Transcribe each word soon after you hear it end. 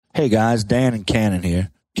Hey guys, Dan and Cannon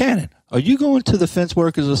here. Cannon, are you going to the Fence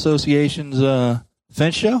Workers Association's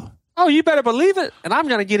fence show? Oh, you better believe it. And I'm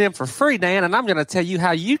going to get in for free, Dan, and I'm going to tell you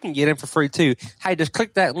how you can get in for free, too. Hey, just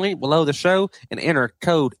click that link below the show and enter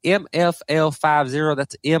code MFL50.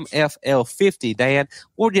 That's MFL50, Dan.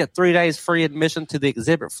 We'll get 3 days free admission to the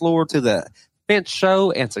exhibit floor to the Fence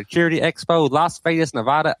Show and Security Expo, Las Vegas,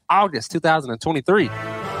 Nevada, August 2023.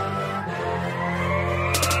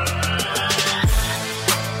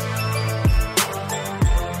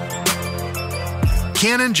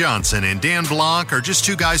 Cannon Johnson and Dan Blanc are just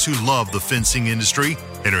two guys who love the fencing industry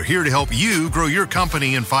and are here to help you grow your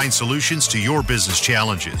company and find solutions to your business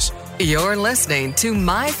challenges. You're listening to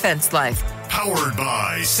My Fence Life, Powered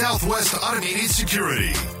by Southwest Automated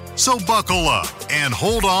Security. So buckle up and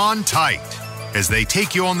hold on tight as they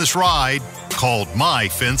take you on this ride called My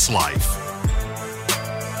Fence Life.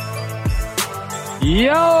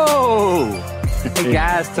 Yo! Hey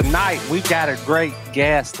guys, tonight we've got a great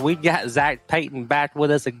guest. We've got Zach Payton back with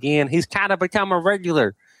us again. He's kind of become a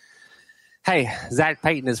regular. Hey, Zach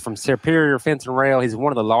Payton is from Superior Fence and Rail. He's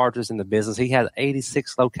one of the largest in the business. He has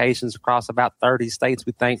 86 locations across about 30 states,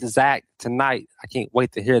 we think. Zach, tonight, I can't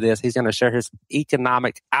wait to hear this. He's going to share his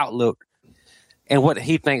economic outlook and what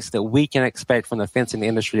he thinks that we can expect from the fencing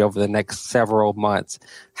industry over the next several months.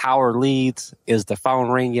 How are leads? Is the phone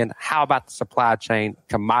ringing? How about the supply chain,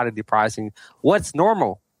 commodity pricing? What's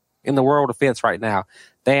normal in the world of fence right now?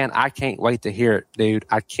 Dan, I can't wait to hear it, dude.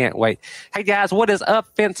 I can't wait. Hey, guys, what is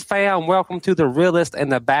up, Fence fam? Welcome to the realest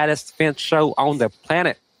and the baddest fence show on the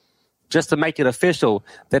planet. Just to make it official,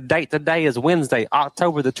 the date today is Wednesday,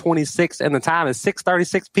 October the 26th, and the time is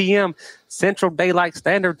 6:36 p.m. Central Daylight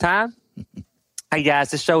Standard Time. Hey,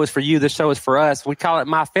 guys, this show is for you. This show is for us. We call it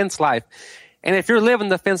My Fence Life. And if you're living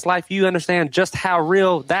the fence life, you understand just how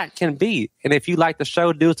real that can be. And if you like the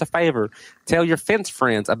show, do us a favor. Tell your fence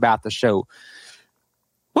friends about the show.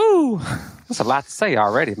 Woo! That's a lot to say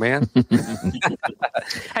already, man.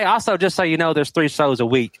 Hey, also, just so you know, there's 3 shows a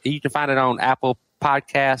week. You can find it on Apple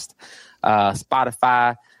Podcast,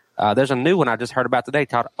 Spotify. There's a new one I just heard about today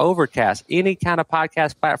called Overcast. Any kind of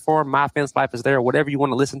podcast platform, My Fence Life is there. Whatever you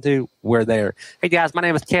want to listen to, we're there. Hey, guys, my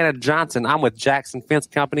name is Cannon Johnson. I'm with Jackson Fence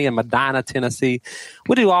Company in Medina, Tennessee.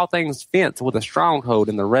 We do all things fence with a stronghold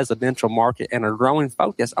in the residential market and a growing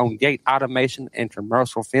focus on gate automation and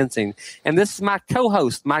commercial fencing. And this is my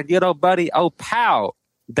co-host, my good old buddy, pal,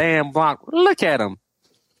 Dan Blanc. Look at him.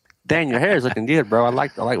 Dan, your hair is looking good, bro. I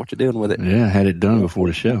like what you're doing with it. Yeah, I had it done before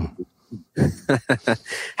the show.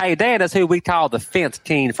 Hey, Dan is who we call the Fence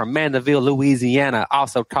King from Mandeville, Louisiana,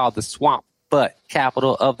 also called the Swamp Butt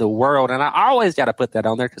capital of the world. And I always got to put that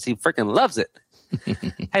on there because he freaking loves it.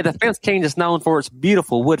 Hey, the Fence King is known for its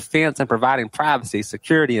beautiful wood fence and providing privacy,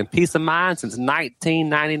 security, and peace of mind since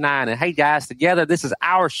 1999. And hey, guys, together, this is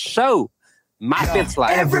our show. My Fence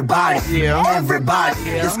Life. Everybody,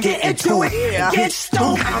 let's get into it. Get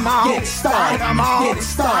stoked. Come on. Get started. Come on. Get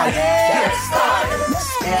started. Get started.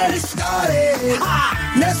 Let's get it started.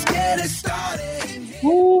 Let's get it started.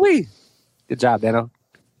 Woo-wee. Good job, Dano.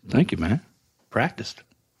 Thank you, man. Practiced.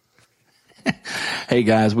 Hey,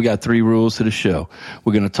 guys, we got 3 rules to the show.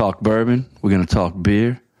 We're going to talk bourbon, we're going to talk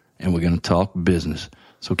beer, and we're going to talk business.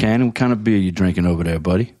 So, Cannon, what kind of beer you drinking over there,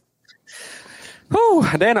 buddy? Whew,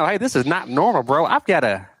 Dano, hey, this is not normal, bro. I've got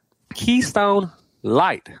a Keystone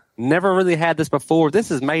Light. Never really had this before.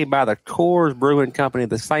 This is made by the Coors Brewing Company,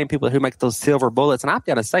 the same people who make those silver bullets. And I've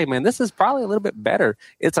got to say, man, this is probably a little bit better.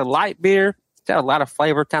 It's a light beer. It's got a lot of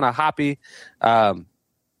flavor, kind of hoppy.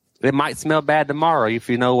 It might smell bad tomorrow, if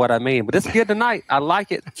you know what I mean. But it's good tonight. I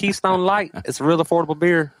like it. Keystone Light. It's a real affordable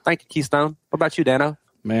beer. Thank you, Keystone. What about you, Dano?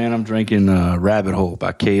 Man, I'm drinking Rabbit Hole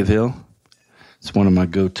by Cave Hill. It's one of my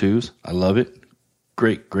go-tos. I love it.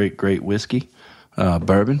 Great whiskey,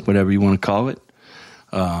 bourbon, whatever you want to call it.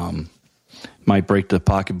 Might break the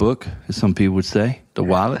pocketbook, as some people would say, the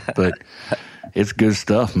wallet, but it's good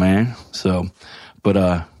stuff, man. So,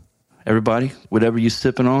 but everybody, whatever you're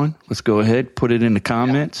sipping on, let's go ahead, put it in the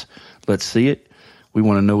comments. Yeah. Let's see it. We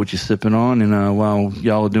want to know what you're sipping on. And while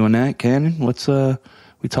y'all are doing that, Cannon,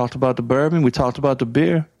 we talked about the bourbon, we talked about the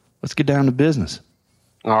beer. Let's get down to business.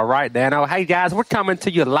 All right, Dano. Hey, guys, we're coming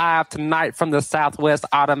to you live tonight from the Southwest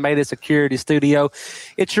Automated Security Studio.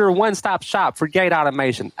 It's your one-stop shop for gate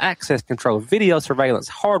automation, access control, video surveillance,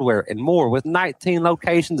 hardware, and more with 19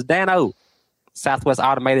 locations. Dano, Southwest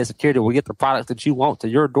Automated Security will get the products that you want to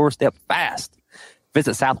your doorstep fast.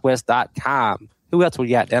 Visit southwest.com. Who else we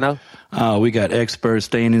got, Dano? We got Expert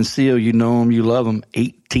Stain and Seal. You know them, you love them.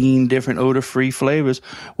 18 different odor-free flavors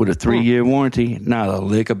with a 3-year warranty. Not a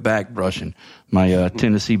lick of back brushing. My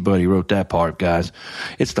Tennessee buddy wrote that part, guys.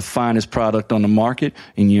 It's the finest product on the market,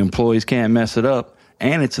 and your employees can't mess it up.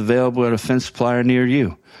 And it's available at a fence supplier near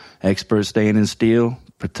you. Expert Stain and Steel,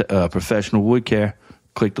 professional wood care.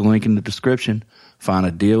 Click the link in the description. Find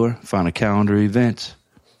a dealer. Find a calendar of events.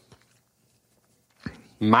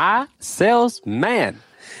 My Salesman.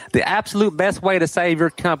 The absolute best way to save your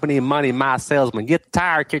company money, My Salesman. Get the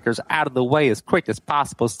tire kickers out of the way as quick as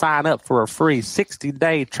possible. Sign up for a free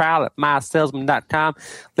 60-day trial at mysalesman.com.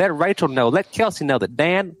 Let Rachel know. Let Kelsey know that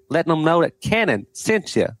Dan, let them know that Cannon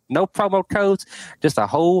sent you. No promo codes, just a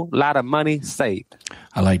whole lot of money saved.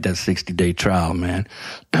 I like that 60-day trial, man.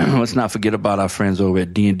 Let's not forget about our friends over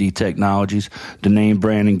at D&D Technologies, the name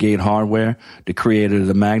brand and gate hardware, the creator of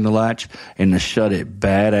the Magnalatch, and the Shut It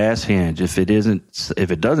badass hinge. If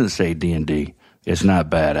it doesn't say D&D, it's not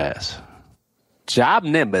badass. Job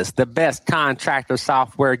Nimbus, the best contractor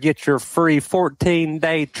software. Get your free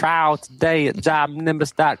 14-day trial today at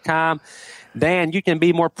jobnimbus.com. Dan, you can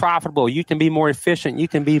be more profitable. You can be more efficient. You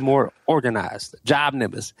can be more organized. Job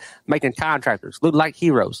Nimbus, making contractors look like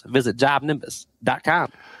heroes. Visit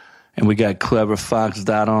jobnimbus.com. And we got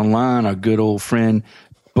cleverfox.online, our good old friend,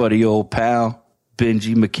 buddy old pal,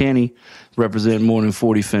 Benji McKinney, representing more than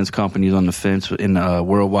 40 fence companies on the fence in the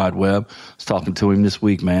World Wide Web. I was talking to him this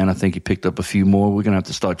week, man. I think he picked up a few more. We're going to have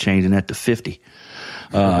to start changing that to 50.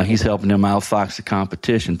 He's helping them outfox the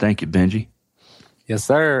competition. Thank you, Benji. Yes,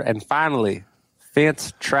 sir. And finally,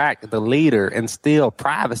 Fence Track, the leader in steel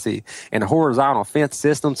privacy and horizontal fence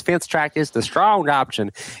systems. Fence Track is the strong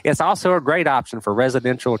option. It's also a great option for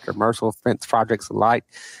residential and commercial fence projects alike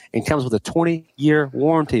and comes with a 20-year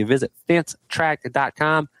warranty. Visit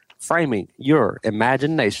fencetrack.com, framing your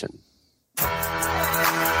imagination.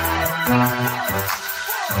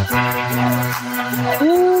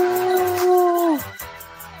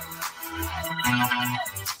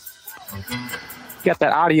 Got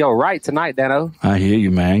that audio right tonight, Dano. I hear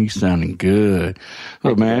you, man. You're sounding good.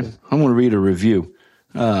 Look, man, I'm going to read a review.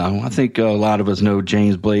 I think a lot of us know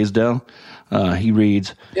James Blaisdell. He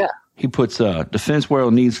reads, he puts, the fence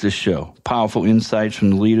world needs this show. Powerful insights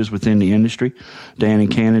from the leaders within the industry. Dan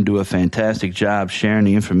and Cannon do a fantastic job sharing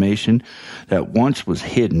the information that once was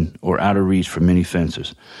hidden or out of reach for many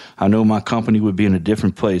fencers. I know my company would be in a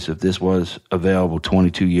different place if this was available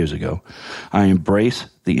 22 years ago. I embrace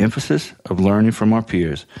the emphasis of learning from our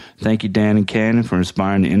peers. Thank you, Dan and Cannon, for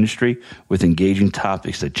inspiring the industry with engaging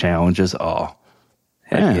topics that challenge us all.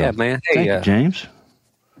 Yeah, man. Hey, thank you, James.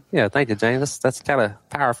 Yeah, thank you, James. That's kind of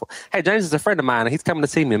powerful. Hey, James is a friend of mine, and he's coming to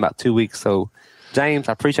see me in about 2 weeks. So, James,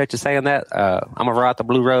 I appreciate you saying that. I'm going to ride the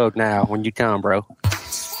Blue Road now when you come, bro.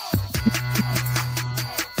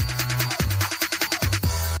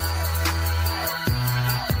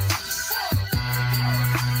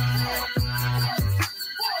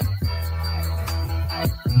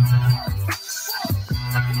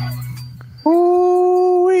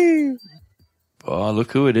 Ooh-wee. Oh,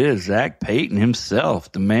 look who it is. Zach Payton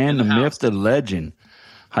himself, the man, the myth, the legend.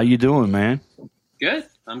 How you doing, man? Good.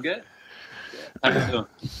 I'm good. How you doing?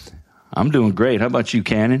 I'm doing great. How about you,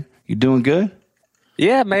 Cannon? You doing good?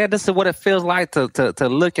 Yeah, man, this is what it feels like to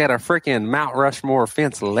look at a freaking Mount Rushmore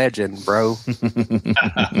fence legend, bro.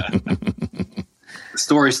 The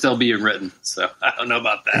story's still being written, so I don't know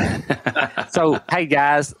about that. So, hey,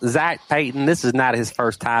 guys, Zach Payton, this is not his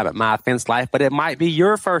first time at My Fence Life, but it might be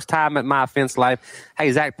your first time at My Fence Life. Hey,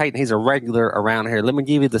 Zach Payton, he's a regular around here. Let me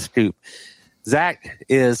give you the scoop. Zach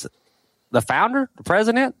is the founder, the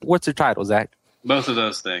president. What's your title, Zach? Both of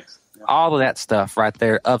those things. All of that stuff right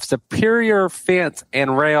there of Superior Fence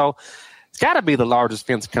and Rail. It's got to be the largest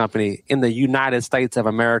fence company in the United States of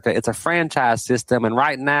America. It's a franchise system, and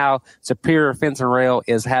right now, Superior Fence and Rail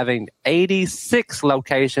is having 86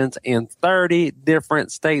 locations in 30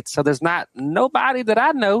 different states. So there's not nobody that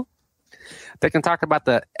I know that can talk about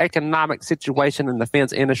the economic situation in the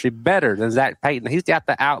fence industry better than Zach Payton. He's got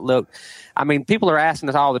the outlook. I mean, people are asking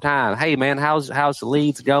us all the time, hey, man, how's the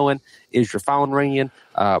leads going? Is your phone ringing?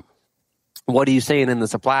 What are you seeing in the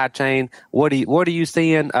supply chain? What are you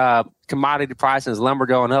seeing? Commodity prices, lumber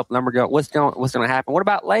going up, what's going to happen? What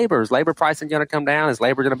about labor? Is labor pricing going to come down? Is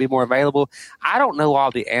labor going to be more available? I don't know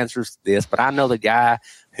all the answers to this, but I know the guy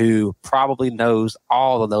who probably knows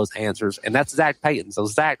all of those answers, and that's Zach Payton. So,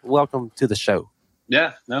 Zach, welcome to the show.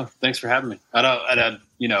 Yeah, no, thanks for having me. I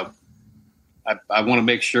want to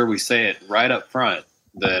make sure we say it right up front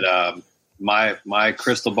that my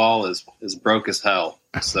crystal ball is broke as hell.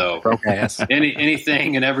 So broke ass.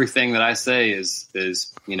 anything and everything that I say is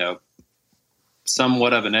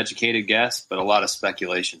somewhat of an educated guess, but a lot of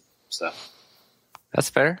speculation. So that's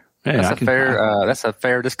fair. Hey, That's a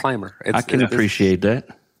fair disclaimer. I can appreciate that.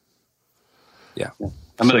 Yeah.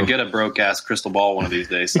 I'm going to get a broke ass crystal ball one of these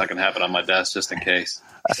days so I can have it on my desk just in case.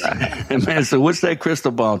 Man, so what's that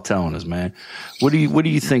crystal ball telling us, man? What do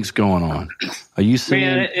you think's going on? Are you seeing?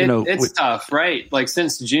 Man, it's tough, right? Like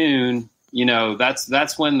since June,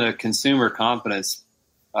 that's when the consumer confidence,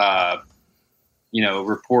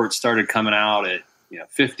 reports started coming out at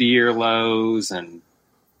 50-year lows, and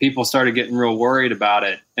people started getting real worried about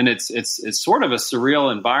it. And it's sort of a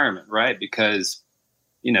surreal environment, right? Because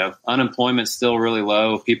unemployment's still really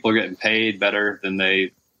low. People are getting paid better than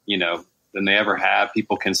they ever have.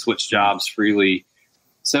 People can switch jobs freely.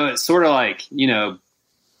 So it's sort of like, you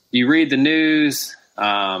read the news,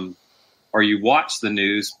 or you watch the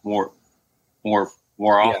news more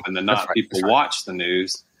often than not. Right, people watch the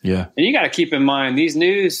news. Yeah. And you got to keep in mind these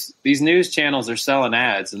news channels are selling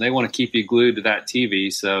ads, and they want to keep you glued to that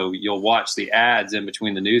TV. So you'll watch the ads in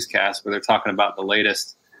between the newscasts where they're talking about the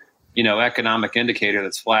latest economic indicator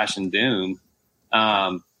that's flashing doom.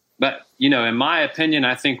 But, in my opinion,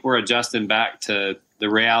 I think we're adjusting back to the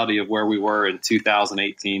reality of where we were in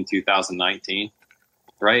 2018, 2019,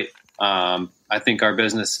 right? I think our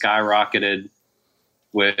business skyrocketed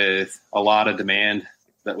with a lot of demand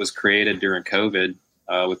that was created during COVID,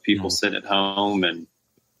 with people sitting at home and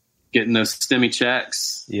getting those stimmy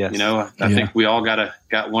checks. Yes. I think we all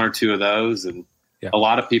got one or two of those, and a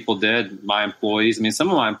lot of people did. My employees, some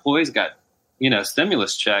of my employees got,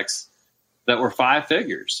 stimulus checks that were 5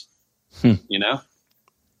 figures,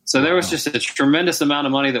 So there was just a tremendous amount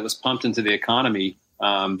of money that was pumped into the economy,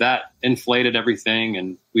 that inflated everything,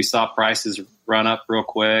 and we saw prices run up real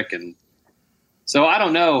quick. And so I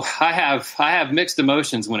don't know. I have mixed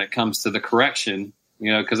emotions when it comes to the correction,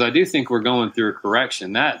 because I do think we're going through a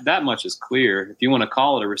correction. That much is clear. If you want to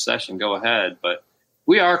call it a recession, go ahead. But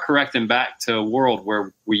we are correcting back to a world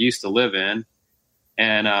where we used to live in.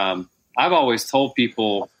 And I've always told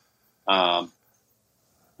people,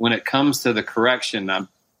 when it comes to the correction, I'm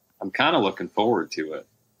kind of looking forward to it,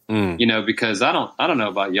 because I don't know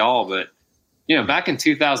about y'all, but, back in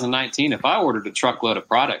 2019, if I ordered a truckload of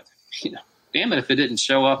product, damn it if it didn't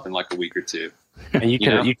show up in like a week or two. And you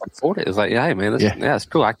can afford it. It's like, hey, man, that's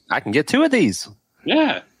cool. I can get 2 of these.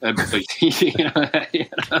 Yeah. You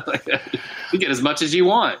get as much as you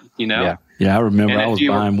want, Yeah, I remember I was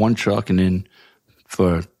buying one truck, and then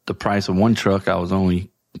for the price of one truck, I was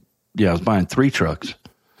buying 3 trucks.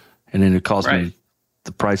 And then it cost me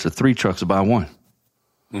the price of 3 trucks to buy one.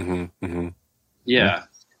 Mm-hmm, mm-hmm. Yeah.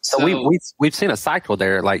 So we've seen a cycle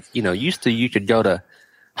there. Like, used to you could go to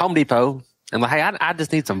Home Depot and like, hey, I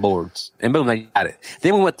just need some boards, and boom, they got it.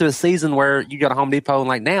 Then we went through a season where you go to Home Depot and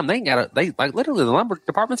like, damn, they ain't got they like literally the lumber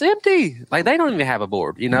department's empty. Like they don't even have a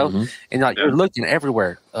board, and like you're looking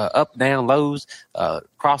everywhere, up, down, Lowe's,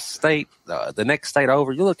 across the state, the next state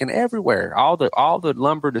over. You're looking everywhere. All the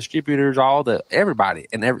lumber distributors, everybody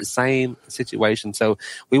in every same situation. So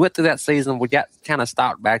we went through that season. We got kind of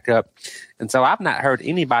stocked back up. And so I've not heard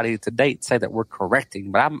anybody to date say that we're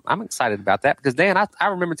correcting, but I'm excited about that because, Dan, I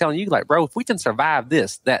remember telling you, like, bro, if we can survive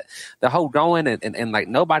this, that the whole going and like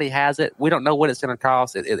nobody has it, we don't know what it's going to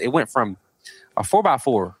cost. It went from a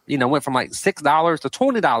 4x4, went from like $6 to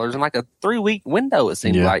 $20 in like a 3-week window, it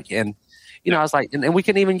seemed like. And, I was like, and we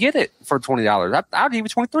couldn't even get it for $20. I'll give you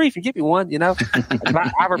 23 if you give me one,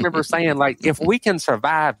 I remember saying, like, if we can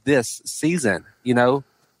survive this season,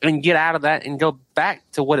 and get out of that and go back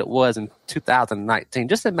to what it was in 2019.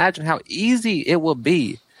 Just imagine how easy it will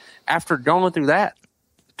be after going through that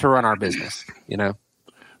to run our business, No,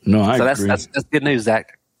 I agree. That's good news,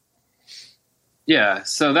 Zach. Yeah,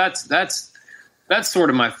 so that's sort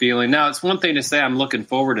of my feeling. Now, it's one thing to say I'm looking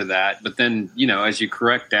forward to that, but then, as you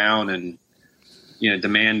correct down and,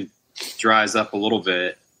 demand dries up a little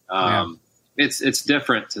bit, it's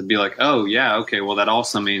different to be like, oh, yeah, okay, well, that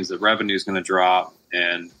also means that revenue is going to drop.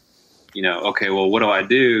 And, okay, well, what do I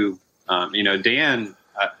do? Dan,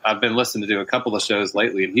 I've been listening to a couple of shows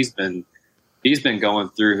lately, and he's been going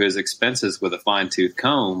through his expenses with a fine tooth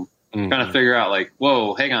comb, trying to figure out like,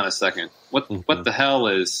 whoa, hang on a second. What the hell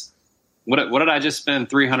is, what did I just spend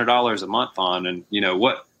 $300 a month on? And,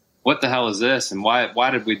 what the hell is this? And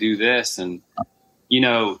why did we do this? And,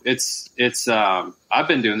 I've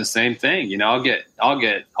been doing the same thing. I'll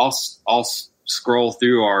scroll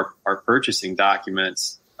through our purchasing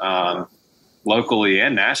documents, locally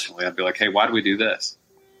and nationally. I'd be like, hey, why do we do this?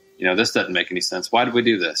 This doesn't make any sense. Why did we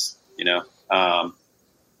do this?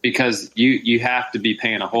 Because you have to be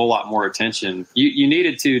paying a whole lot more attention. You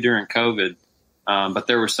needed to during COVID, but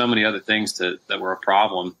there were so many other things that were a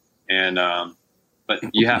problem. And,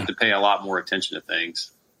 but you have to pay a lot more attention to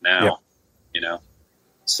things now, Yep. you know?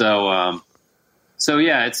 So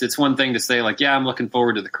yeah, it's one thing to say like, yeah, I'm looking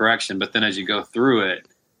forward to the correction. But then as you go through it,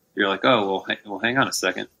 you're like, oh, well, hang on a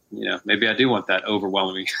second. You know, maybe I do want that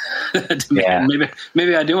overwhelming demand. Yeah.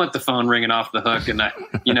 Maybe I do want the phone ringing off the hook, and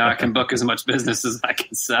I can book as much business as I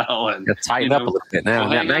can sell, and Tighten up a little bit now.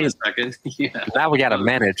 Well, hang on a second. Yeah. Now we got to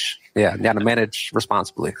manage. Yeah, got to manage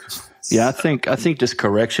responsibly. Yeah, I think this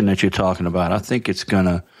correction that you're talking about, I think it's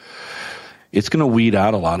gonna weed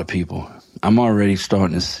out a lot of people. I'm already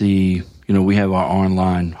starting to see, you know, we have our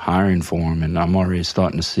online hiring form, and I'm already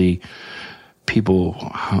starting to see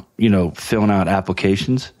people, you know, filling out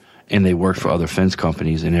applications, and they work for other fence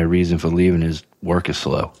companies, and their reason for leaving is work is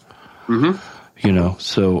slow. Mm-hmm. You know,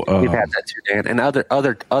 so We've had that too, Dan, and other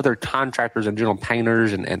contractors and general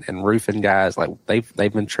painters and roofing guys, like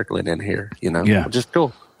they've been trickling in here. You know, Yeah. which is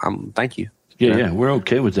cool. Thank you. Yeah, we're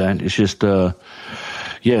okay with that. It's just, so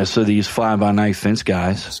these fly-by-night fence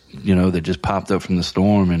guys, you know, that just popped up from the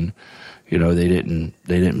storm, and you know they didn't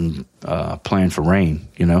plan for rain.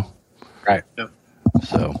 You know, Right. Yep.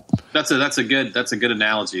 so That's a good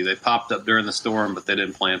analogy. They popped up during the storm, but they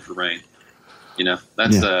didn't plan for rain. You know,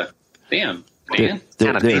 that's damn, man.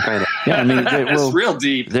 Kind of deep, ain't it? yeah, I mean, That's real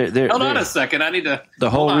deep. Hold on they're- a second. I need to. the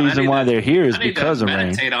whole reason why they're here is I need because to of rain.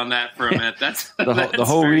 meditate on that for a minute. That's The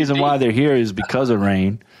whole reason why they're here is because of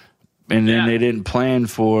rain, and then Yeah. they didn't plan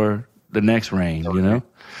for the next rain. You know,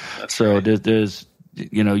 so right. there's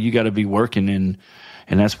you know, you got to be working and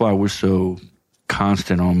that's why we're so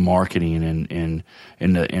constant on marketing and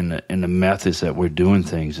in the methods that we're doing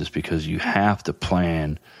things, is because you have to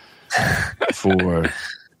plan for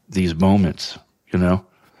these moments, you know,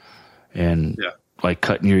 and like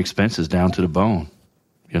cutting your expenses down to the bone,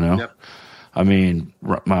 you know. Yep. I mean,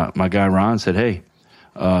 my guy Ron said, hey,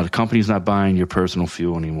 the company's not buying your personal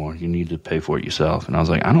fuel anymore. You need to pay for it yourself. And I was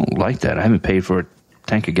like, I don't like that. I haven't paid for a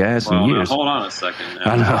tank of gas in years. Hold on a second.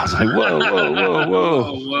 I know. I was like, whoa.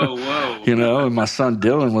 Whoa. You know, and my son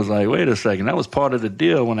Dylan was like, wait a second. That was part of the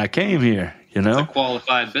deal when I came here, you know. It's a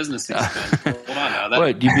qualified business expense. Hold on now.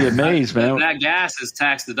 What? You'd be amazed, man. That gas is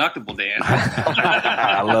tax deductible, Dan.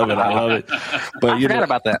 I love it. But I forgot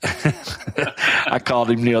about that. I called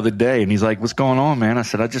him the other day, and he's like, "What's going on, man?" I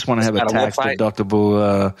said, "I just want to have a tax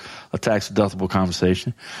deductible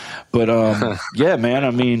conversation." But yeah, man.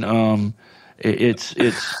 I mean,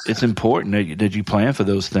 it's important that you plan for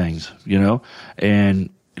those things, you know.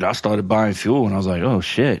 And I started buying fuel, and I was like, "Oh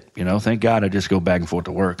shit," you know. Thank God I just go back and forth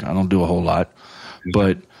to work. I don't do a whole lot,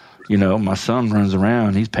 but you know, my son runs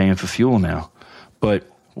around. He's paying for fuel now, but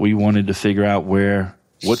we wanted to figure out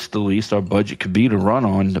what's the least our budget could be to run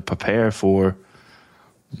on to prepare for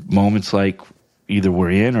moments like either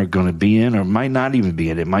we're in or going to be in or might not even be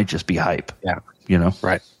in. It might just be hype. Yeah. You know?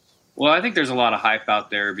 Right. Well, I think there's a lot of hype out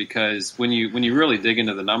there because when you really dig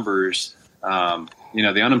into the numbers, you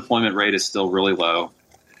know, the unemployment rate is still really low.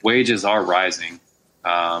 Wages are rising.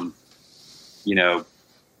 You know,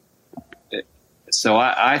 so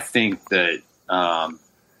I think that,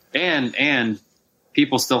 and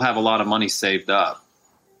people still have a lot of money saved up.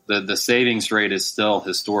 The savings rate is still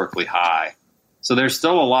historically high. So there's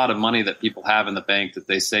still a lot of money that people have in the bank that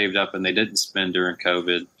they saved up and they didn't spend during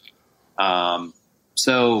COVID.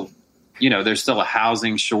 So, you know, there's still a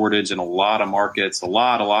housing shortage in a lot of markets, a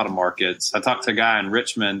lot of markets. I talked to a guy in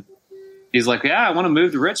Richmond. He's like, yeah, I want to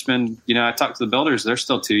move to Richmond. You know, I talked to the builders. They're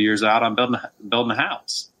still 2 years out on building a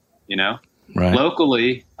house, you know. Right.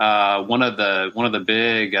 Locally, one of the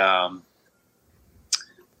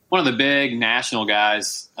big national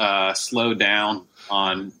guys slowed down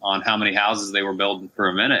on how many houses they were building for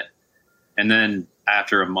a minute, and then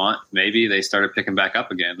after a month, maybe they started picking back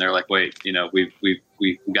up again. They're like, wait, you know, we've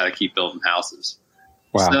got to keep building houses.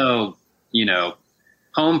 Wow. So, you know,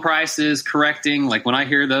 home prices correcting. Like when I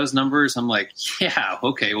hear those numbers, I'm like, yeah,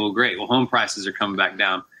 okay, well, great. Well, home prices are coming back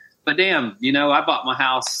down. But damn, you know, I bought my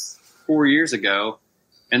house 4 years ago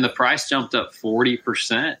and the price jumped up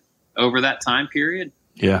 40% over that time period.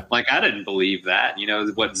 Yeah. Like I didn't believe that, you know,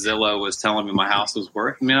 what Zillow was telling me my house was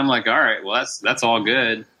worth. I mean, I'm like, all right, well, that's all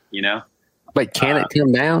good, you know. But can it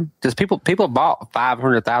come down? Because people bought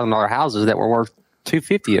 $500,000 houses that were worth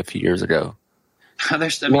 $250 a few years ago.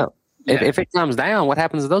 If it comes down, what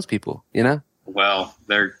happens to those people? You know. Well,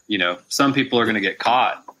 they're, you know, some people are going to get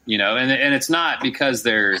caught, you know, and it's not because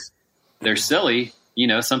they're silly. You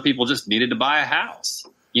know, some people just needed to buy a house,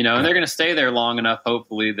 you know, and they're going to stay there long enough,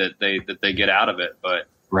 hopefully, that they get out of it. But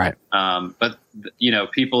right. But you know,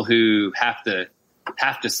 people who have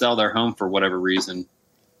to sell their home for whatever reason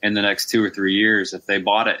in the next 2 or 3 years, if they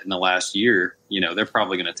bought it in the last year, you know, they're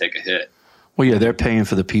probably going to take a hit. Well, yeah, they're paying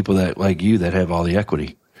for the people that like you that have all the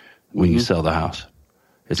equity when you sell the house.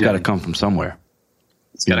 It's got to come from somewhere.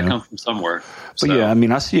 It's got to come from somewhere. But yeah, I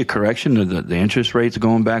mean, I see a correction to the interest rates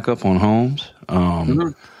going back up on homes.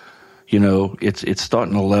 You know, it's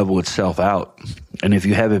starting to level itself out. And if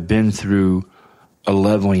you haven't been through a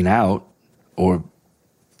leveling out or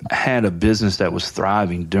had a business that was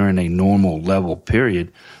thriving during a normal level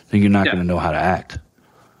period, then you're not going to know how to act.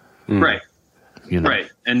 Right. You know?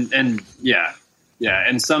 Right. And yeah.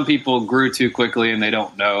 And some people grew too quickly and they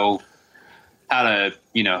don't know how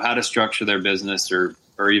to structure their business or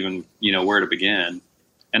even, where to begin.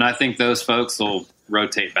 And I think those folks will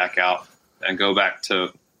rotate back out and go back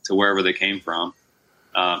to wherever they came from.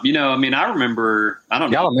 I remember, I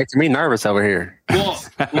don't know. Y'all are making me nervous over here. Well,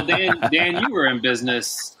 Dan, you were in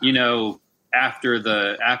business, after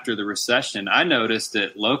the recession. I noticed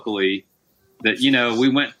it locally that, we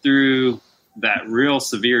went through that real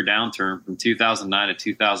severe downturn from 2009 to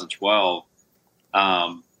 2012.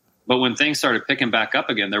 But when things started picking back up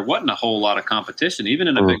again, there wasn't a whole lot of competition. Even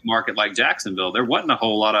in a big market like Jacksonville, there wasn't a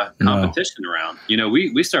whole lot of competition around.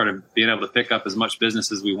 We started being able to pick up as much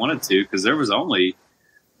business as we wanted to because there was only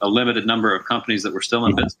a limited number of companies that were still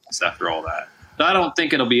in business after all that. So I don't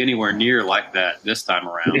think it'll be anywhere near like that this time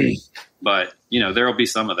around. But, there will be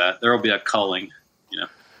some of that. There will be a culling,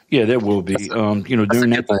 Yeah, there will be. During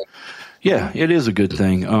that thing. Yeah, it is a good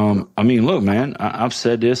thing. I mean, look, man, I've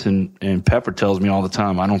said this, and Pepper tells me all the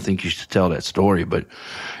time, I don't think you should tell that story, but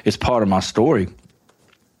it's part of my story.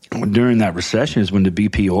 During that recession is when the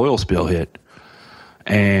BP oil spill hit.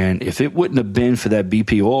 And if it wouldn't have been for that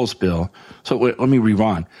BP oil spill, so let me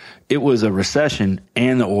rewind. It was a recession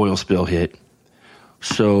and the oil spill hit.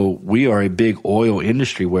 So we are a big oil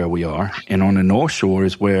industry where we are. And on the North Shore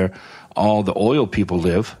is where all the oil people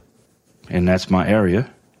live. And that's my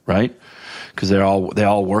area, right? Because they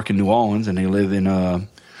all work in New Orleans and they live on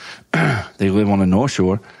the North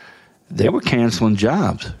Shore. They were canceling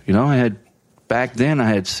jobs. Back then I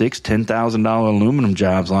had $10,000 aluminum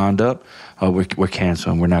jobs lined up. We're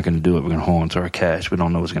canceling. We're not going to do it. We're going to hold on to our cash. We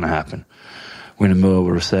don't know what's going to happen. We're in the middle of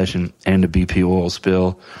a recession and the BP oil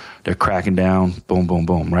spill. They're cracking down. Boom, boom,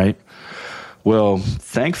 boom. Right. Well,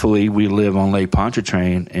 thankfully, we live on Lake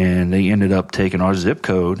Pontchartrain, and they ended up taking our zip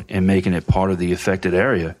code and making it part of the affected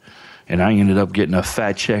area. And I ended up getting a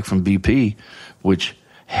fat check from BP, which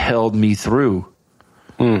held me through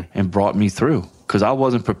and brought me through because I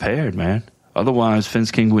wasn't prepared, man. Otherwise,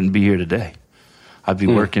 Fence King wouldn't be here today. I'd be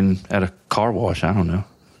working at a car wash. I don't know.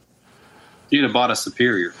 You'd have bought a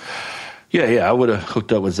Superior. Yeah, I would have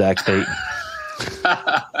hooked up with Zach Payton.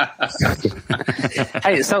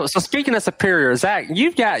 Hey, so speaking of Superior, Zach,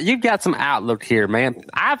 you've got some outlook here, man.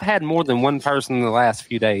 I've had more than one person in the last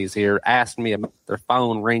few days here ask me about their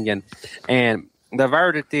phone ringing, and the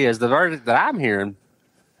verdict that I'm hearing,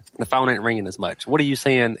 the phone ain't ringing as much. What are you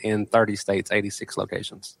seeing in 30 states, 86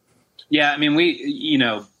 locations? Yeah, I mean,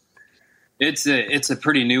 it's a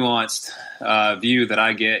pretty nuanced view that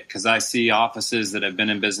I get because I see offices that have been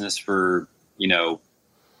in business for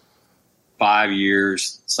 5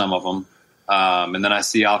 years, some of them. And then I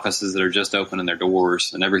see offices that are just opening their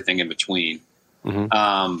doors and everything in between.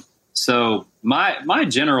 So my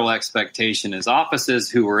general expectation is offices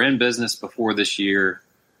who were in business before this year,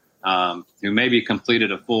 who maybe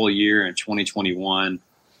completed a full year in 2021,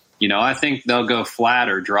 I think they'll go flat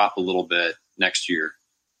or drop a little bit next year,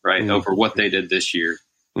 right, over what they did this year.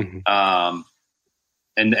 And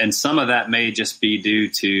some of that may just be due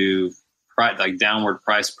to downward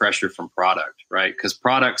price pressure from product, right? Because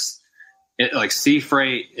products, like sea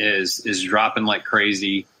freight is dropping like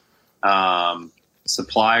crazy.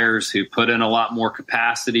 Suppliers who put in a lot more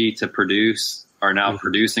capacity to produce are now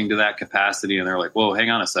producing to that capacity, and they're like, whoa,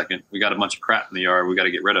 hang on a second. We got a bunch of crap in the yard. We got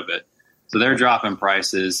to get rid of it. So they're dropping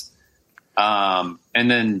prices. And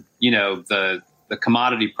then, the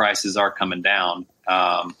commodity prices are coming down.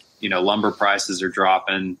 Lumber prices are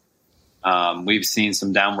dropping. We've seen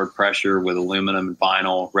some downward pressure with aluminum and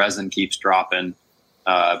vinyl. Resin keeps dropping.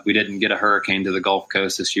 We didn't get a hurricane to the Gulf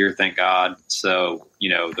Coast this year, thank God. So,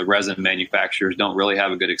 the resin manufacturers don't really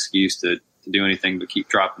have a good excuse to do anything but keep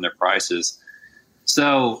dropping their prices.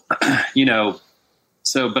 So,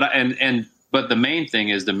 but the main thing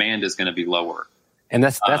is demand is going to be lower. And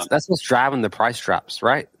that's what's driving the price drops,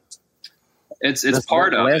 right? It's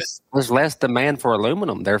part of it. There's less demand for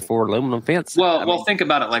aluminum, therefore aluminum fence. Well, think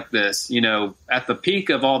about it like this. At the peak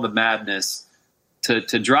of all the madness,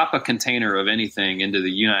 to drop a container of anything into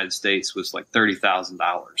the United States was like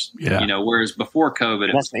 $30,000. Yeah. Whereas before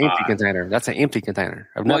COVID, That's an empty container. That's an empty container.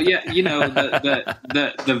 Well, yeah,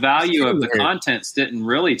 the value of the contents didn't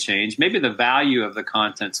really change. Maybe the value of the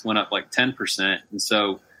contents went up like 10%. And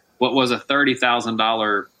so what was a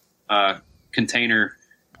 $30,000 container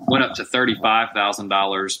went up to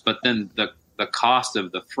 $35,000. But then the cost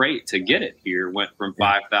of the freight to get it here went from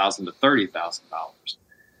 $5,000 to $30,000.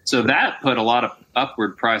 So that put a lot of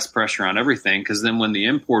upward price pressure on everything. Because then when the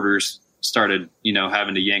importers started,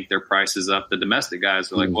 having to yank their prices up, the domestic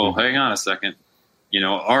guys are like, well, hang on a second.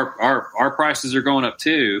 Our prices are going up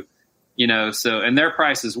too, so, and their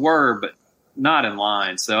prices were, but not in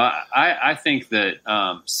line. So I think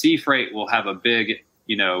that sea freight will have a big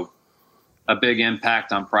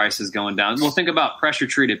impact on prices going down. Well, think about pressure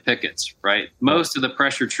treated pickets, right? Most of the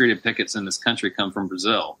pressure treated pickets in this country come from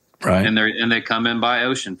Brazil, right? And they come in by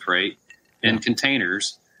ocean freight in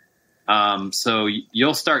containers. So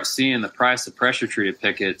you'll start seeing the price of pressure treated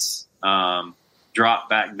pickets drop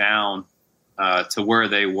back down to where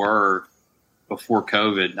they were before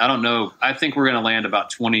COVID. I don't know. I think we're going to land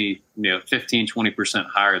about 15-20%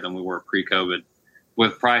 higher than we were pre-COVID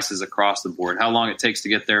with prices across the board. How long it takes to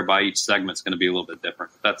get there by each segment is going to be a little bit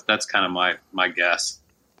different. That's kind of my guess,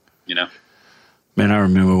 Man, I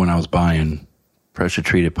remember when I was buying pressure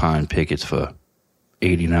treated pine pickets for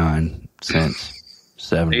 89 cents.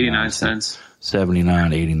 89 cents.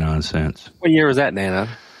 79, 89 cents. What year was that, Nana?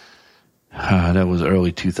 That was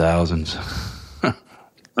early 2000s.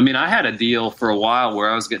 I mean, I had a deal for a while where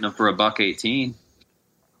I was getting them for $1.18,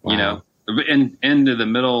 into the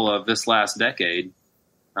middle of this last decade.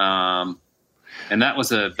 And that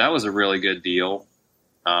was a really good deal.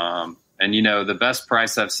 And the best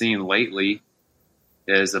price I've seen lately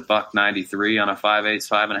is $1.93 on a 5/8,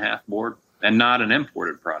 5.5 board, and not an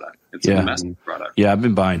imported product. It's a domestic product. Yeah, I've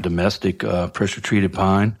been buying domestic pressure treated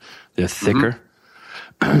pine. They're thicker.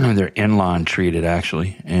 They're inline treated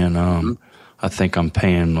actually, and I think I'm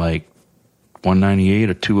paying like $198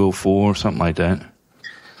 or $204 or something like that.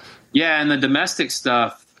 Yeah, and the domestic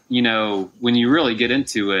stuff, when you really get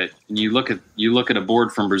into it, and you look at a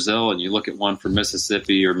board from Brazil and you look at one from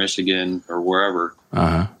Mississippi or Michigan or wherever,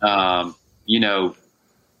 you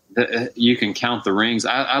can count the rings.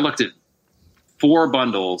 I looked at 4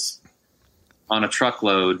 bundles on a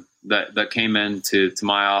truckload that came into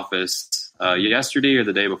my office yesterday or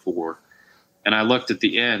the day before. And I looked at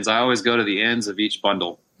the ends. I always go to the ends of each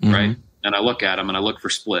bundle, right? And I look at them and I look for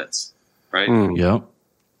splits, right? Yep.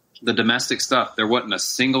 The domestic stuff, there wasn't a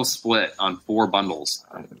single split on 4 bundles.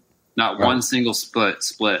 Not one single split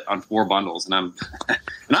on 4 bundles. And I'm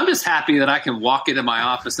just happy that I can walk into my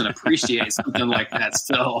office and appreciate something like that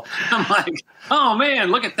still. I'm like, oh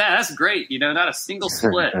man, look at that. That's great. Not a single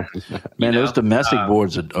split. Man, those domestic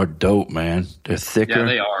boards are dope, man. They're thicker. Yeah,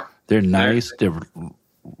 they are. They're nice. They're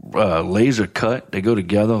laser cut. They go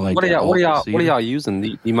together like what are y'all using?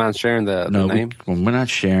 Do you mind sharing the name? We're not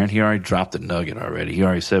sharing. He already dropped the nugget already. He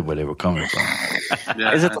already said where they were coming from.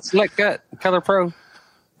 Is it the Select Cut Color Pro?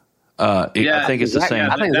 I think it's the same.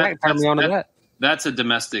 I think Zach turned me on to that. That's a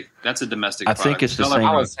domestic. I think it's the same.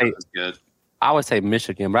 I would say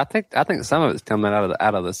Michigan, but I think some of it's coming out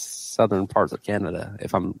of the southern parts of Canada.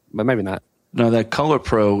 But maybe not. No, that Color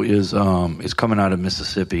Pro is coming out of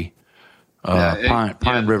Mississippi.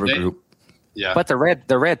 Pine River Group. Yeah, but the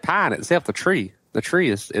red pine itself, the tree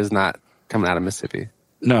is not coming out of Mississippi.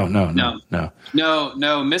 No.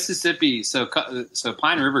 Mississippi. So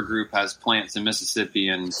Pine River Group has plants in Mississippi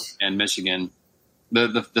and Michigan.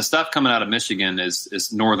 The stuff coming out of Michigan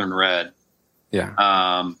is Northern Red.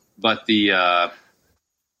 Yeah. But the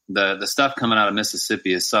stuff coming out of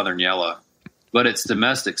Mississippi is Southern Yellow, but it's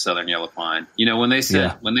domestic Southern Yellow pine. When they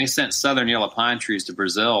sent Southern Yellow pine trees to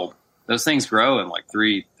Brazil, those things grow in like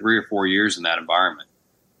 3 or 4 years in that environment,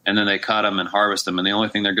 and then they cut them and harvest them, and the only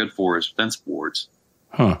thing they're good for is fence boards.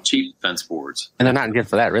 Cheap fence boards. And they're not good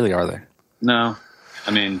for that, really, are they? No.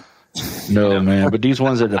 I mean... No, man. But these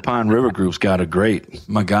ones at the Pine River Group's got are great.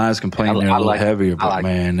 My guys complain they're a little heavier, but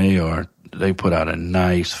man, they put out a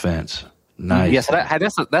nice fence. Nice. Yes,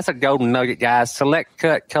 that's a golden nugget, guys. Select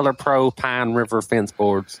Cut Color Pro Pine River fence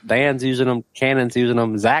boards. Dan's using them. Cannon's using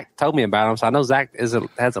them. Zach told me about them, so I know Zach has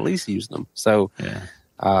at least used them. So... Yeah.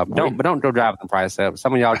 Don't go driving the price up.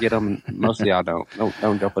 Some of y'all get them. Most of y'all don't.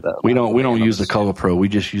 Don't jump it up. We don't use the Color Pro. We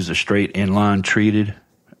just use a straight inline treated,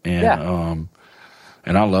 and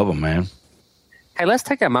I love them, man. Hey, let's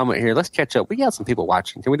take a moment here. Let's catch up. We got some people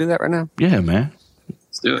watching. Can we do that right now? Yeah, man.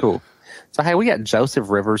 Let's do it. Cool. So hey, we got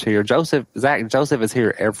Joseph Rivers here. Joseph is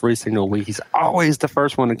here every single week. He's always the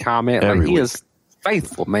first one to comment.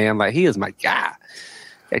 faithful, man. Like, he is my guy.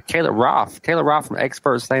 Caleb Roth from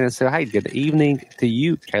Expert saying, said, hey, good evening to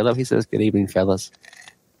you, Caleb. He says, good evening, fellas.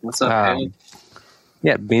 What's up, Caleb?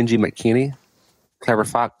 Yeah, Benji McKinney, Clever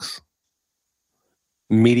Fox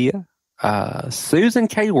Media, Susan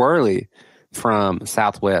K. Worley from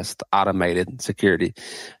Southwest Automated Security.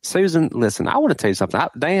 Susan, listen, I want to tell you something.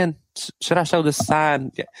 Dan, should I show this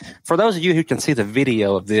sign? For those of you who can see the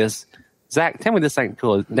video of this, Zach, tell me this ain't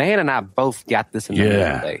cool. Dan and I both got this in the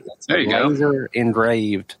mail today. There you go. Laser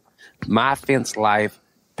engraved My Fence Life,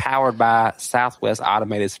 powered by Southwest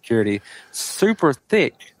Automated Security. Super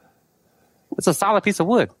thick. It's a solid piece of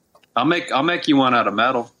wood. I'll make you one out of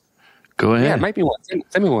metal. Go ahead. Yeah, make me one.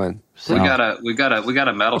 Send me one. We got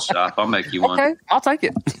a metal shop. I'll make you one. Okay, I'll take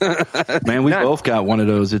it. Man, we both got one of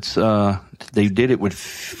those. It's they did it with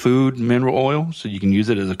food mineral oil, so you can use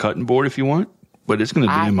it as a cutting board if you want. But it's going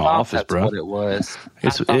to be in my office, that's bro. What it was.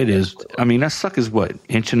 It is. I mean, that sucker's what,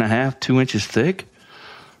 1.5 2 inches thick?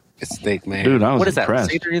 It's thick, man. Dude, I was what is impressed.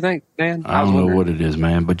 That? Cedar, you think, man? I don't know what it is,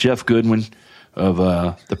 man. But Jeff Goodwin, of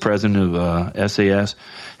the president of SAS,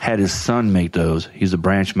 had his son make those. He's a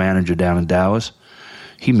branch manager down in Dallas.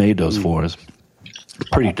 He made those for us.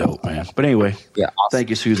 Pretty dope, man. But anyway, awesome. Thank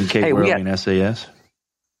you, Susan K. Worley and SAS.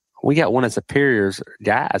 We got one of Superior's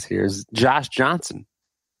guys here. Is Josh Johnson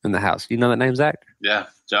in the house? You know that name, Zach? Yeah,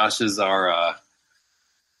 Josh is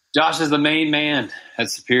Josh is the main man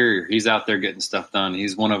at Superior. He's out there getting stuff done.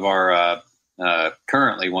 He's one of our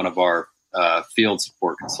currently one of our field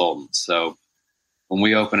support consultants. So when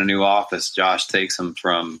we open a new office, Josh takes them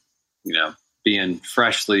from being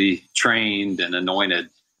freshly trained and anointed,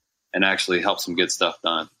 and actually helps them get stuff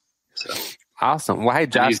done. So awesome. Well, hey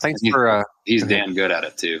Josh, thanks for he's damn good at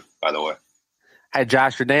it too, by the way. Hey,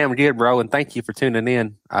 Josh, you're damn good, bro, and thank you for tuning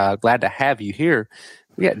in. Glad to have you here.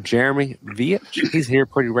 We got Jeremy Viet. He's here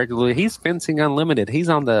pretty regularly. He's Fencing Unlimited. He's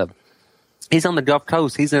on the Gulf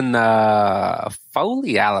Coast. He's in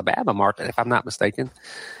Foley, Alabama market, if I'm not mistaken.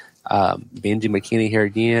 Benji McKinney here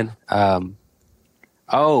again.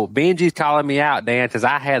 Benji's calling me out, Dan, because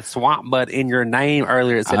I had Swamp Butt in your name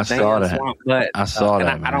earlier. It said I saw that. Swamp Butt. I saw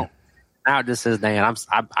that, man. I don't. Now it just says Dan.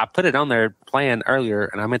 I put it on there playing earlier,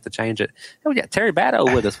 and I meant to change it. Hey, we got Terry Batto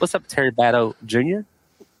with us. What's up, Terry Batto Jr.?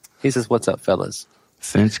 He says, "What's up, fellas?"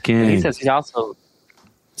 Fence King. And he says he also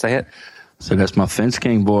say it. So that's my Fence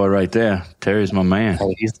King boy right there. Terry's my man.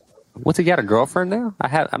 Oh, what's he got, a girlfriend now?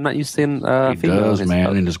 I'm not used to seeing he females. does,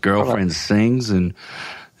 man. And his girlfriend sings, and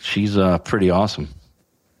she's pretty awesome.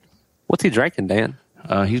 What's he drinking, Dan?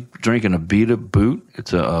 He's drinking a Beta Boot.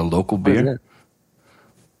 It's a local beer.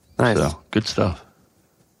 Nice. So, good stuff.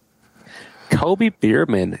 Kobe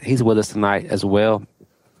Bierman, he's with us tonight as well.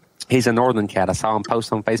 He's a Northern cat. I saw him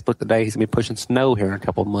post on Facebook today. He's going to be pushing snow here in a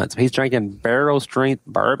couple of months. He's drinking Barrel Strength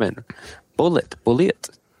Bourbon. Bullet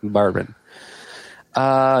Bourbon.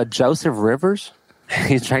 Joseph Rivers,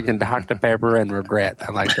 he's drinking Dr. Pepper and Regret.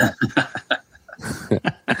 I like that.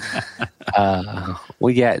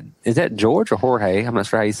 We got, is that George or Jorge? I'm not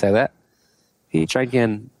sure how you say that. He's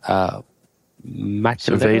drinking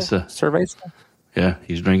Cerveza. Yeah,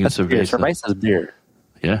 he's drinking Cerveza. Cerveza's beer.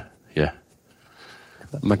 Yeah.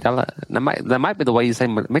 That might be the way you say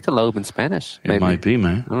Michelob in Spanish. Maybe. It might be,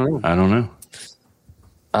 man. I don't know.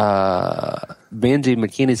 Benji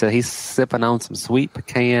McKinney said he's sipping on some sweet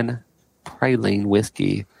pecan praline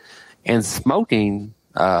whiskey and smoking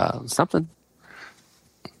something.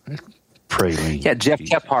 Praline. Yeah, Jeff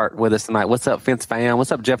Kephart with us tonight. What's up, Fence fam?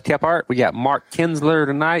 What's up, Jeff Kephart? We got Mark Kinsler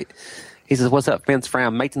tonight. He says, what's up, Fence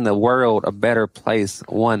fam? Making the world a better place,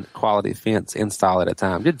 one quality fence install at a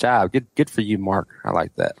time. Good job. Good for you, Mark. I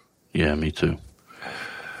like that. Yeah, me too.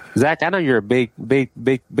 Zach, I know you're a big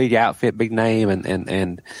outfit, big name,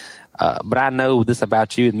 and but I know this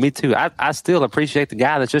about you, and me too. I still appreciate the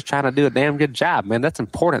guy that's just trying to do a damn good job, man. That's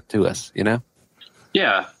important to us, you know?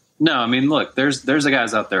 Yeah. No, I mean, look, there's the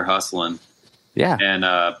guys out there hustling. Yeah.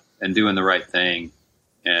 And doing the right thing.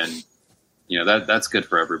 And, that's good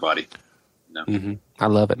for everybody. Mm-hmm. I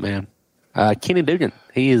love it, man. Kenny Dugan,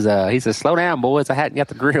 he says, slow down, boys. I hadn't got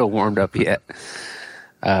the grill warmed up yet.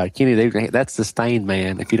 Kenny Dugan, that's the Stain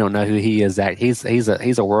man. If you don't know who he is, Zach, he's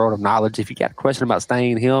a world of knowledge. If you got a question about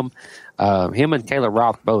Stain, him and Caleb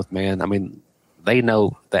Roth both, man. I mean, they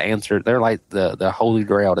know the answer. They're like the holy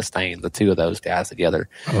grail to Stain, the two of those guys together.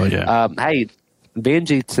 Oh yeah. Hey,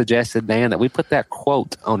 Benji suggested, Dan, that we put that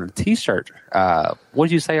quote on a T-shirt. What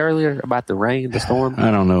did you say earlier about the rain, the storm?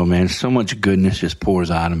 I don't know, man. So much goodness just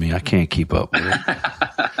pours out of me. I can't keep up with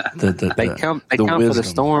it. They come for the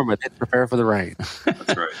storm, but they prepare for the rain.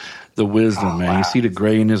 That's right. The wisdom, man. Wow. You see the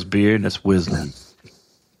gray in this beard? That's wisdom.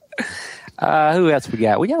 Who else we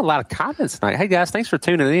got? We got a lot of comments tonight. Hey, guys, thanks for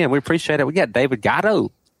tuning in. We appreciate it. We got David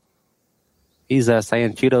Gatto. He's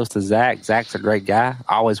saying kudos to Zach. Zach's a great guy,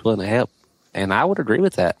 always willing to help. And I would agree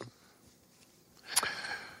with that.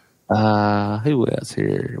 Who else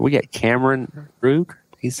here? We got Cameron Rug.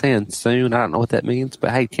 He's saying soon. I don't know what that means.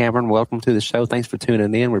 But, hey, Cameron, welcome to the show. Thanks for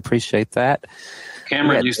tuning in. We appreciate that.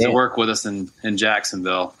 Cameron used to work with us in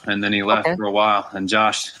Jacksonville, and then he left for a while. And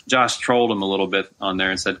Josh trolled him a little bit on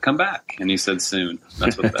there and said, "Come back." And he said, "Soon."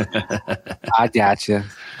 That's what that meant. I got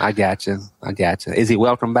you. Is he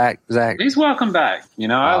welcome back, Zach? He's welcome back.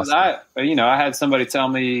 Awesome. I had somebody tell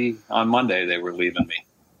me on Monday they were leaving me,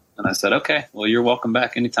 and I said, "Okay, well, you're welcome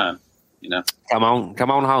back anytime." Come on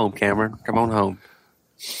home, Cameron. Come on home.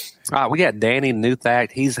 All right, we got Danny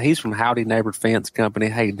Newthack. He's from Howdy Neighbor Fence Company.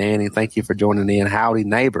 Hey, Danny, thank you for joining in. Howdy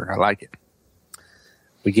Neighbor, I like it.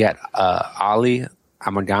 We got Ali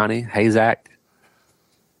Amagani. Hey, Zach.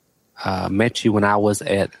 Met you when I was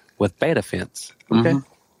with Beta Fence. Okay.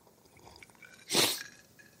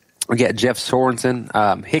 We got Jeff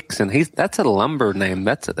Sorensen. Hickson. That's a lumber name.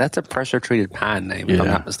 That's a pressure treated pine name, if I'm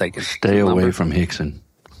not mistaken. Stay away from Hickson.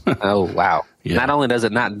 Oh, wow. Yeah. Not only does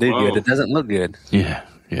it not do good, it doesn't look good. Yeah.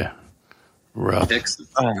 Rough. Hickson.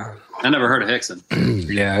 I never heard of Hickson.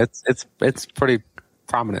 Yeah, it's pretty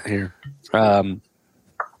prominent here. Who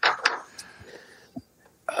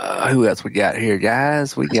else we got here,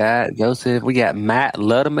 guys? We got Joseph. We got Matt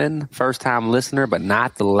Ludeman, first-time listener, but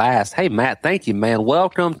not the last. Hey, Matt, thank you, man.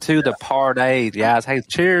 Welcome to the party, guys. Hey,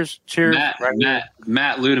 cheers. Matt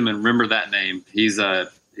Ludeman, remember that name. He's going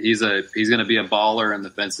to be a baller in the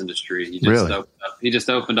fence industry. He just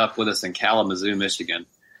opened up with us in Kalamazoo, Michigan.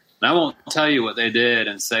 And I won't tell you what they did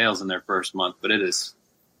in sales in their first month, but it is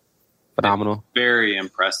phenomenal, very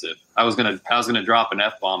impressive. I was gonna drop an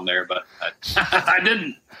F-bomb there, but I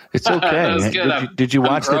didn't. It's okay. Did you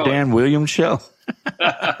watch the Dan Williams show?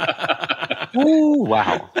 Ooh,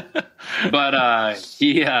 wow. But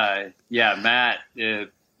Matt,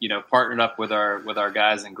 partnered up with our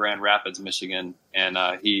guys in Grand Rapids, Michigan, and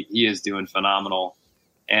he is doing phenomenal,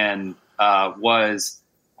 and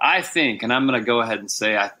I think, and I'm going to go ahead and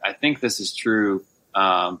say, I think this is true.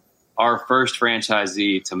 Our first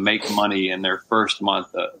franchisee to make money in their first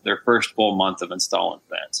full month of installing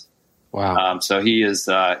fence. Wow. So he's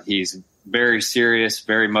very serious,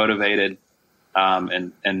 very motivated,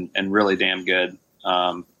 and really damn good.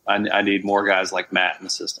 I need more guys like Matt in the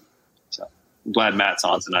system. So I'm glad Matt's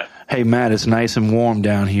on tonight. Hey, Matt, it's nice and warm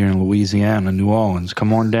down here in Louisiana, New Orleans.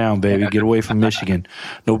 Come on down, baby. Get away from Michigan.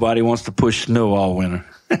 Nobody wants to push snow all winter.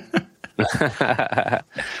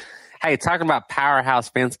 Hey, talking about Powerhouse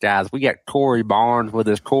Fence, guys, we got Corey Barnes with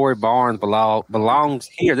us. Corey Barnes belongs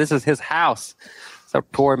here. This is his house. So,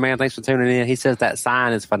 Corey, man, thanks for tuning in. He says that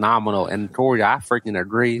sign is phenomenal. And, Corey, I freaking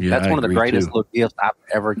agree. Yeah, That's one of the greatest too. little gifts I've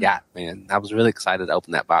ever got, man. I was really excited to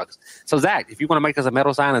open that box. So, Zach, if you want to make us a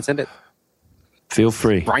metal sign and send it, feel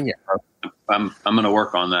free. bring it, bro. I'm going to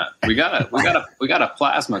work on that. We got a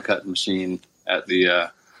plasma cutting machine at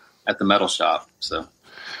the metal shop. So,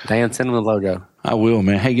 Dan, send him the logo. I will,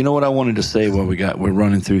 man. Hey, you know what I wanted to say while we're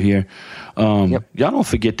running through here? Y'all don't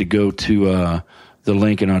forget to go to the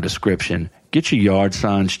link in our description. Get your yard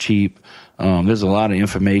signs cheap. There's a lot of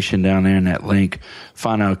information down there in that link.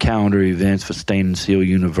 Find out calendar events for Stain and Seal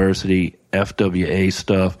University, FWA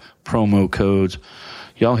stuff, promo codes.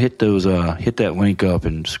 Y'all hit that link up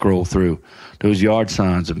and scroll through. Those yard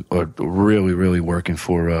signs are really, really working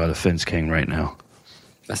for the Fence King right now.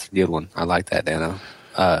 That's a good one. I like that, Dano.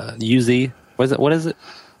 UZ, what is it?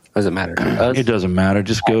 Does it matter? It doesn't matter.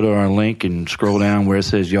 Just go to our link and scroll down where it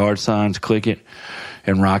says yard signs, click it,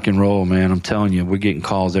 and rock and roll, man. I'm telling you, we're getting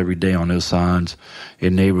calls every day on those signs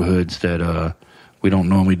in neighborhoods that we don't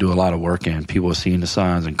normally do a lot of work in. People are seeing the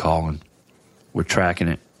signs and calling. We're tracking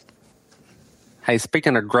it. Hey,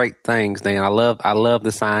 speaking of great things, Dan, I love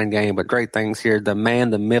the sign game, but great things here. The man,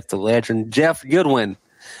 the myth, the legend, Jeff Goodwin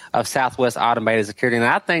of Southwest Automated Security. And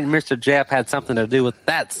I think Mr. Jeff had something to do with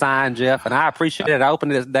that sign, Jeff, and I appreciate it. I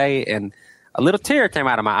opened it this day, and a little tear came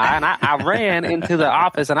out of my eye, and I ran into the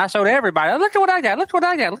office, and I showed everybody, look at what I got, look what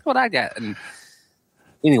I got, look what I got. And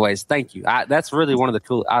anyways, thank you. That's really one of the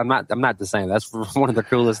cool. I'm not just saying that's one of the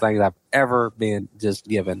coolest things I've ever been just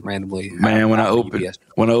given randomly. Man, when I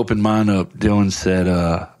opened mine up, Dylan said,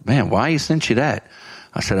 "Man, why he sent you that?"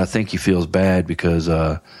 I said, "I think he feels bad because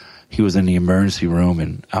he was in the emergency room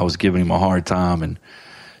and I was giving him a hard time and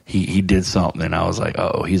he did something and I was like,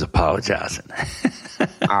 oh, he's apologizing."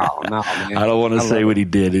 Oh no, man. I don't want to say what he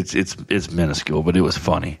did. It's minuscule, but it was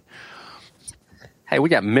funny. Hey, we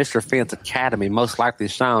got Mr. Fence Academy, most likely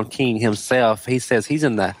Sean King himself. He says he's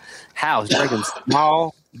in the house drinking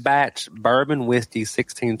small batch bourbon whiskey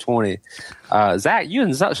 1620. Zach, you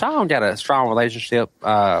and Sean got a strong relationship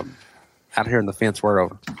out here in the fence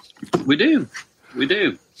world. We do.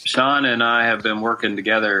 Sean and I have been working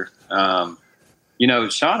together. Sean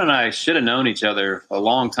and I should have known each other a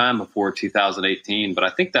long time before 2018, but I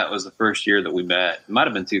think that was the first year that we met. It might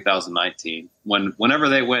have been 2019 whenever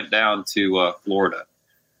they went down to Florida.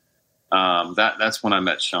 That's when I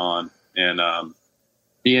met Sean, and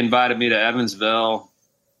he invited me to Evansville,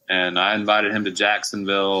 and I invited him to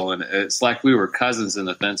Jacksonville, and it's like we were cousins in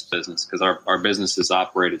the fence business because our businesses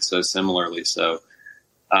operated so similarly. So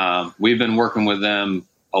we've been working with them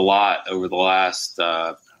a lot over the last,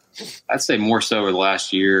 I'd say more so over the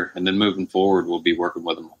last year, and then moving forward, we'll be working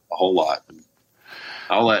with them a whole lot.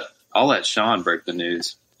 I'll let Sean break the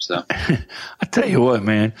news. So I tell you what,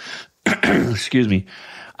 man. Excuse me.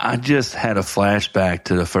 I just had a flashback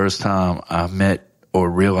to the first time I met or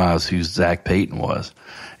realized who Zach Payton was,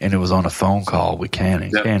 and it was on a phone call with Cannon.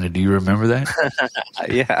 Yep. Cannon, do you remember that?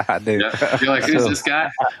 Yeah, I do. Yep. You're like, who's this guy?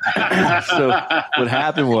 So what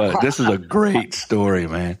happened was, this is a great story,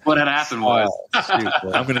 man. What had happened was,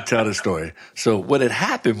 I'm going to tell the story. So what had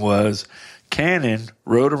happened was Cannon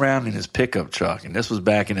rode around in his pickup truck, and this was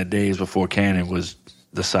back in the days before Cannon was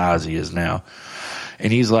the size he is now.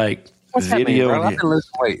 And he's like, what's that mean, bro? I can lose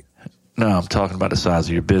weight. No, I'm talking about the size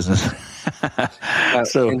of your business.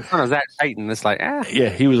 So in front of Zach Payton, it's like, yeah,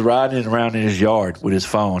 he was riding around in his yard with his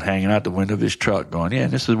phone hanging out the window of his truck going, yeah,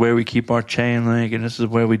 this is where we keep our chain link, and this is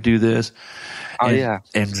where we do this.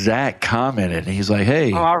 And Zach commented, and he's like,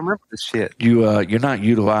 hey. Oh, I remember this shit. You're not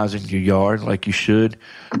utilizing your yard like you should.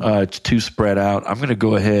 It's too spread out. I'm going to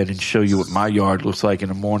go ahead and show you what my yard looks like in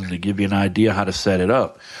the morning to give you an idea how to set it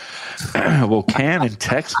up. Well, Cannon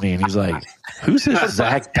texts me, and he's like, who's this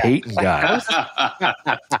Zach Payton guy?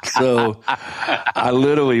 So I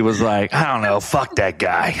literally was like, I don't know, fuck that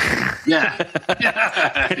guy. Yeah.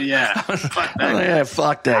 I was like, yeah,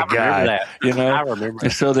 fuck that guy. That. You know? I remember.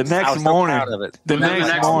 And so the next morning, but then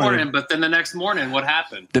the next morning, what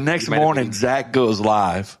happened? The next morning, Zach goes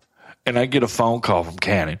live. And I get a phone call from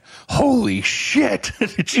Cannon. Holy shit.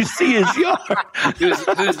 Did you see his yard? Who's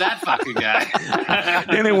that fucking guy?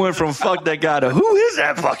 Then it went from fuck that guy to who is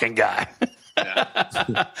that fucking guy?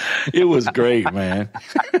 Yeah. It was great, man.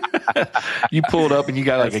 You pulled up and you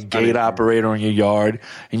got like a gate operator in your yard,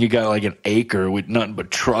 and you got like an acre with nothing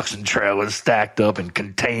but trucks and trailers stacked up and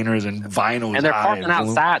containers and vinyl. And they're parking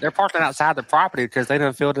outside. They're parking outside the property because they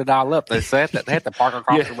done filled it all up. They said that they had to park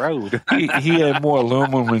across the road. he had more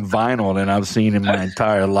aluminum and vinyl than I've seen in my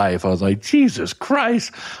entire life. I was like, Jesus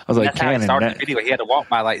Christ. I was like, that's how he started the video. He had to walk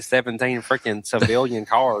by like 17 freaking civilian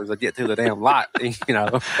cars to get to the damn lot. You know,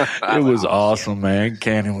 it was awesome, man.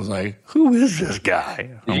 Cannon was like, who is this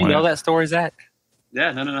guy? Did you know that story, Zach?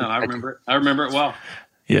 Yeah, no. I remember it. I remember it well.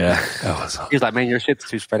 Yeah, that was. He was like, "Man, your shit's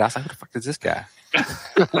too spread." I was like, "Who the fuck is this guy?"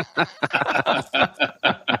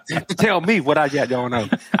 Tell me what I got going on.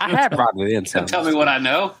 I have brought it in. Tell me what I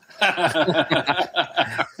know.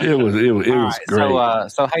 It was right,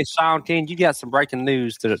 great. So hey, Sean King, you got some breaking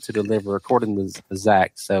news to deliver, according to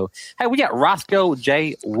Zach. So hey, we got Roscoe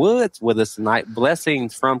J. Woods with us tonight.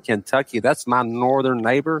 Blessings from Kentucky. That's my northern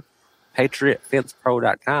neighbor.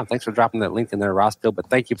 PatriotFencePro.com. Thanks for dropping that link in there, Roscoe. But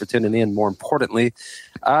thank you for tuning in. More importantly,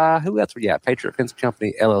 who else we got? Patriot Fence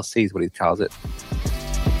Company LLC is what he calls it.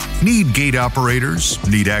 Need gate operators?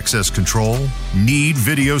 Need access control? Need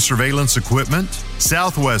video surveillance equipment?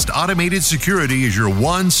 Southwest Automated Security is your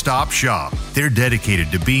one-stop shop. They're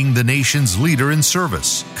dedicated to being the nation's leader in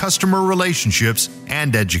service, customer relationships,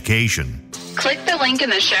 and education. Click the link in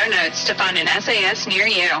the show notes to find an SAS near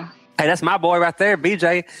you. Hey, that's my boy right there,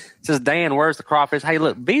 BJ. Says, Dan, where's the crawfish? Hey,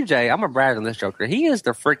 look, BJ, I'm going to brag on this joker. He is the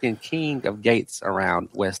freaking king of gates around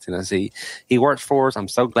West Tennessee. He works for us. I'm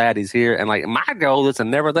so glad he's here. And, like, my goal is to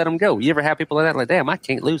never let him go. You ever have people like that? Like, damn, I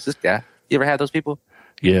can't lose this guy. You ever have those people?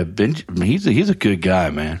 Yeah, he's a good guy,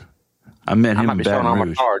 man. I met him in Baton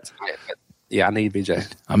Rouge. Cards, but yeah, I need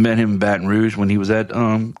BJ. I met him in Baton Rouge when he was at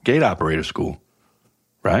gate operator school.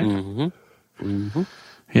 Right? Mm-hmm. Mm-hmm.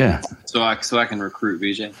 Yeah. So I can recruit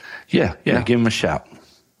VJ? Yeah. Give him a shout.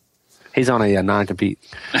 He's on a non-compete.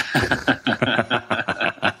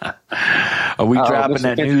 Are we dropping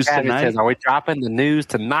that news tonight? Says, are we dropping the news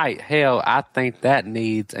tonight? Hell, I think that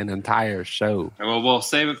needs an entire show. Well, we'll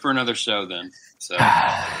save it for another show then. So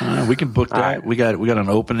we can book that. Right. We got an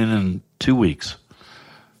opening in 2 weeks.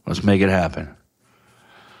 Let's make it happen.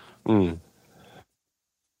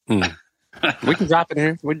 We can drop it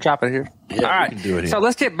here. Yeah, All right. we can do it here. So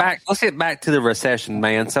let's get back to the recession,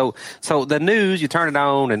 man. So the news, you turn it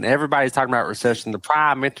on and everybody's talking about recession. The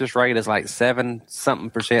prime interest rate is like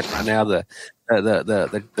 7-something% right now. The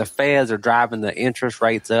feds are driving the interest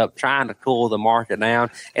rates up, trying to cool the market down,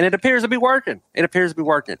 and it appears to be working.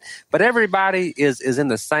 But everybody is in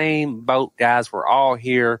the same boat, guys. We're all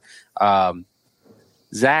here.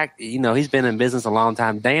 Zach, he's been in business a long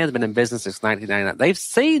time. Dan's been in business since 1999.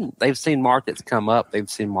 They've seen markets come up. They've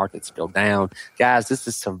seen markets go down. Guys, this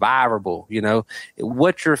is survivable.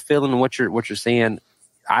 What you're feeling, what you're seeing,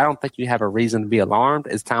 I don't think you have a reason to be alarmed.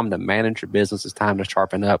 It's time to manage your business. It's time to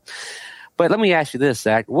sharpen up. But let me ask you this,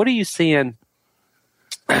 Zach. What are you seeing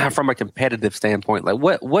from a competitive standpoint? Like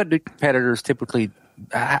what do competitors typically,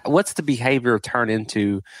 what's the behavior turn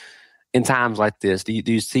into in times like this? Do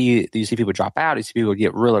you see people drop out? Do you see people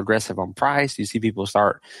get real aggressive on price? Do you see people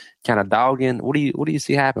start kind of dogging? What do you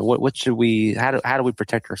see happen? What should we? How do we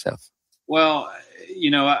protect ourselves? Well,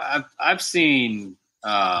 I've seen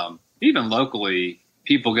even locally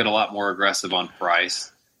people get a lot more aggressive on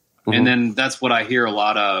price, and then that's what I hear a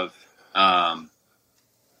lot of.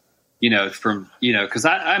 Because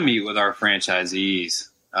I meet with our franchisees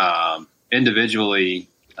individually.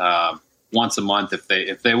 Once a month if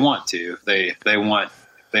they want to. If they want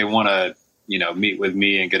to, meet with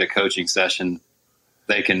me and get a coaching session,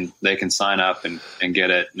 they can sign up and get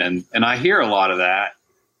it. And I hear a lot of that.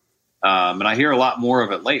 And I hear a lot more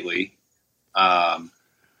of it lately.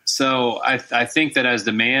 So I think that as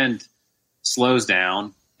demand slows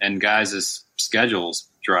down and guys' schedules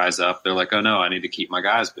dries up, they're like, oh no, I need to keep my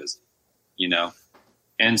guys busy,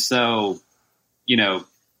 And so,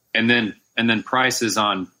 and then prices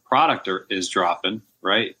on product is dropping,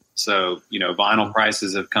 right? So, vinyl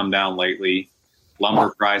prices have come down lately.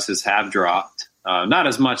 Lumber prices have dropped, not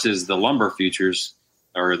as much as the lumber futures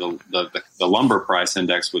or the lumber price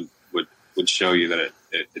index would show you that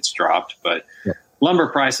it's dropped, but lumber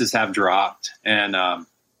prices have dropped. And,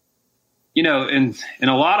 in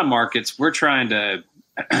a lot of markets, we're trying to,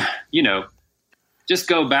 just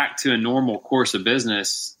go back to a normal course of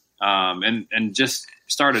business, and just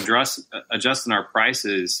start adjusting our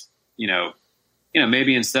prices,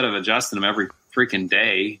 maybe instead of adjusting them every freaking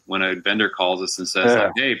day when a vendor calls us and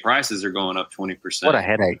says, hey, prices are going up 20%. What a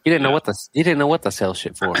headache. You didn't know what to sell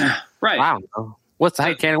shit for. Right. I don't know. What's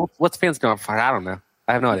Finn's going for? I don't know.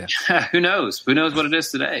 I have no idea. Who knows? Who knows what it is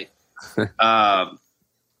today? So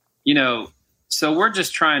we're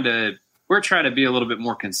trying to be a little bit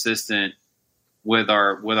more consistent with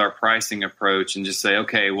our pricing approach and just say,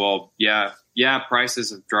 okay, well, yeah,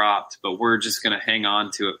 prices have dropped, but we're just going to hang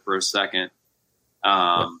on to it for a second.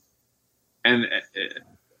 And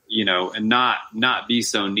not be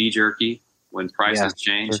so knee jerky when prices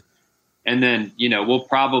change. Sure. And then, we'll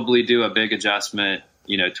probably do a big adjustment,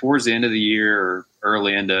 towards the end of the year or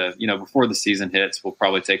early into, before the season hits, we'll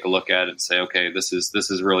probably take a look at it and say, okay, this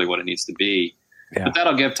is really what it needs to be. Yeah. But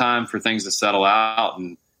that'll give time for things to settle out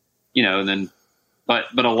and, and then,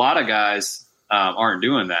 but a lot of guys aren't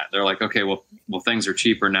doing that. They're like, okay, well, things are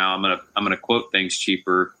cheaper now. I'm going to quote things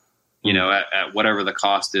cheaper, at whatever the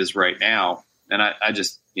cost is right now. And I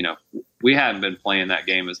just, we haven't been playing that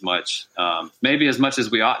game as much, maybe as much as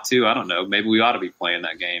we ought to. I don't know. Maybe we ought to be playing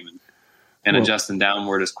that game and adjusting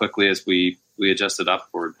downward as quickly as we adjusted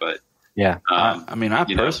upward. But yeah,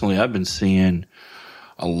 personally, I've been seeing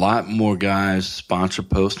a lot more guys sponsor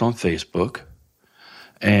posts on Facebook.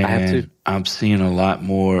 And I'm seeing a lot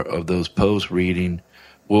more of those posts reading,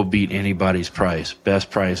 we'll beat anybody's price,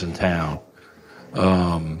 best price in town.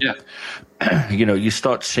 You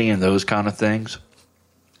start seeing those kind of things.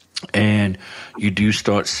 And you do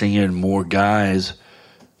start seeing more guys,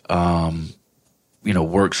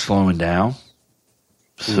 work slowing down.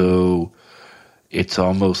 So it's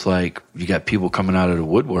almost like you got people coming out of the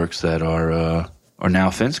woodworks that are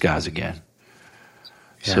now fence guys again.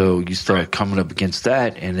 Yeah. So you start coming up against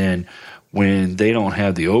that, and then when they don't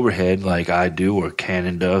have the overhead like I do or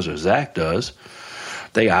Cannon does or Zach does,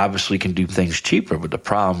 they obviously can do things cheaper. But the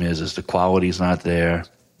problem is the quality's not there.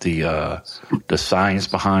 The science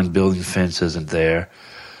behind building fence isn't there.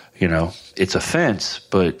 It's a fence,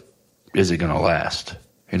 but is it going to last?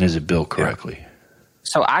 And is it built correctly? Yeah.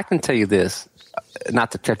 So I can tell you this,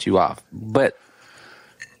 not to cut you off, but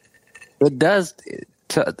it does.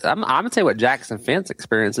 I'm going to tell you what Jackson Fence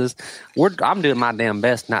experiences. I'm doing my damn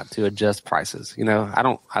best not to adjust prices.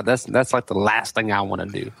 That's like the last thing I want to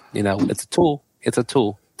do. It's a tool. It's a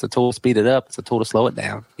tool. It's a tool to speed it up. It's a tool to slow it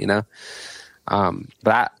down.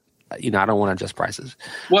 But I don't want to adjust prices.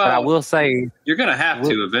 Well, but I will say you're going to have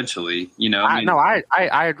to eventually.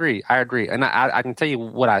 I agree. And I can tell you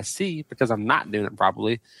what I see because I'm not doing it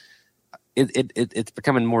properly. It's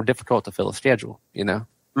becoming more difficult to fill a schedule.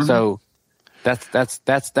 Mm-hmm. So that's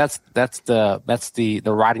the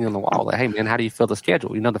writing on the wall. Like, hey man, how do you fill the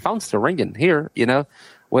schedule? The phone's still ringing here.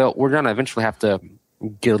 Well, we're going to eventually have to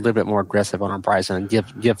get a little bit more aggressive on our pricing and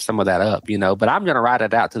give some of that up, but I'm going to ride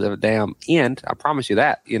it out to the damn end. I promise you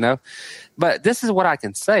that, but this is what I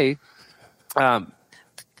can say.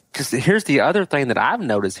 Because here's the other thing that I've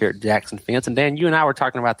noticed here at Jackson Fence, and Dan, you and I were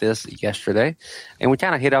talking about this yesterday, and we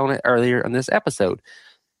kind of hit on it earlier in this episode.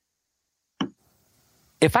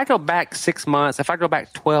 If I go back 6 months, if I go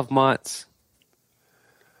back 12 months,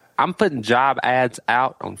 I'm putting job ads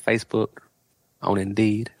out on Facebook, on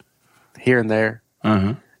Indeed, here and there.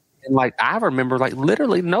 Uh-huh. And I remember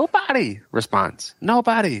literally nobody responds.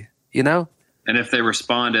 Nobody, And if they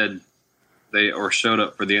responded, or showed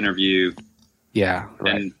up for the interview. Yeah.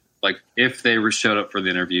 Right. And if they showed up for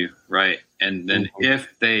the interview, right. And then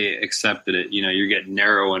if they accepted it, you're getting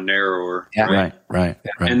narrower and narrower. Yeah. Right.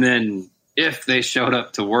 And then if they showed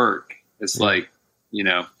up to work, it's they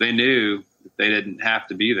knew that they didn't have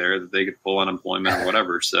to be there, that they could pull unemployment or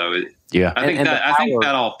whatever. So I think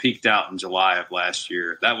that all peaked out in July of last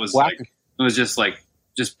year. That was it was just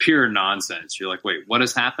pure nonsense. You're like, wait, what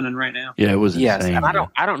is happening right now? Yeah, it was insane. And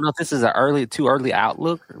I don't know if this is too early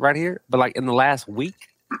outlook right here, but in the last week,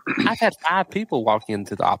 I've had 5 people walk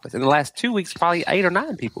into the office. In the last 2 weeks, probably 8 or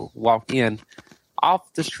 9 people walk in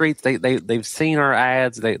off the streets. They've seen our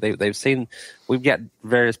ads. They've seen, we've got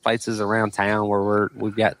various places around town where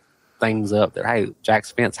we've got things up there. Hey,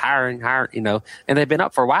 Jackson Fence hiring, and they've been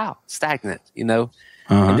up for a while, stagnant, Uh-huh.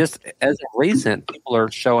 And just as of recent, people are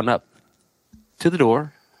showing up to the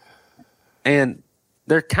door, and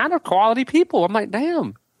they're kind of quality people. I'm like,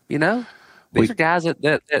 damn, these are guys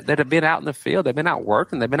that have been out in the field. They've been out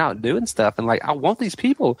working. They've been out doing stuff, and I want these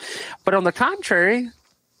people. But on the contrary,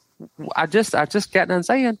 I just got done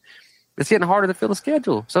saying it's getting harder to fill a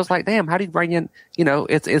schedule. So it's like, damn, how do you bring in?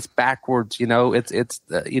 It's backwards.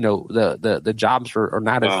 The jobs are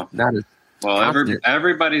not as well.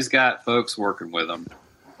 Everybody's got folks working with them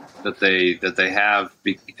that they have,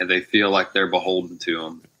 and they feel like they're beholden to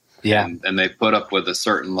them. Yeah, and they put up with a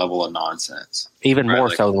certain level of nonsense. Even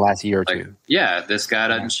more so the last year or two. Yeah, this guy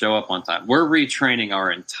doesn't show up on time. We're retraining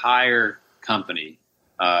our entire company,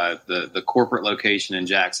 the corporate location in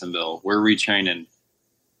Jacksonville. We're retraining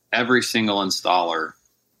every single installer,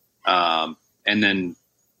 and then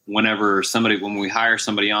when we hire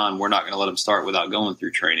somebody on, we're not going to let them start without going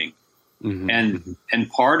through training. Mm-hmm.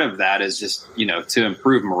 And part of that is just, to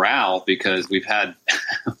improve morale, because we've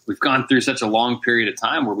gone through such a long period of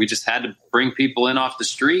time where we just had to bring people in off the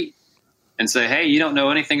street and say, hey, you don't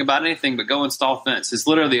know anything about anything, but go install fence. It's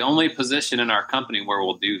literally the only position in our company where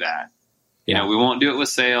we'll do that. Yeah. We won't do it with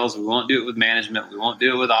sales. We won't do it with management. We won't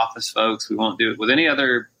do it with office folks. We won't do it with any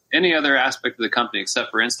other aspect of the company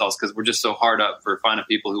except for installs, because we're just so hard up for finding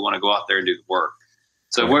people who want to go out there and do the work.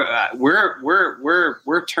 So we're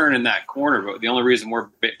turning that corner, but the only reason we're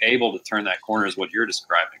able to turn that corner is what you're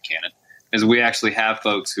describing, Cannon, is we actually have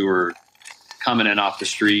folks who are coming in off the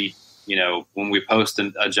street. When we post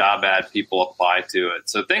a job ad, people apply to it.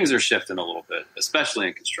 So things are shifting a little bit, especially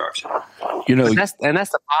in construction. That's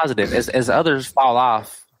the positive. As others fall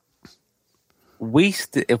off,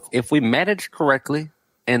 if we manage correctly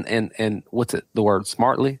and what's it, the word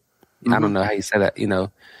smartly? Mm-hmm. I don't know how you say that.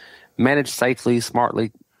 Manage safely,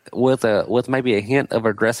 smartly, with maybe a hint of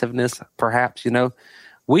aggressiveness, perhaps.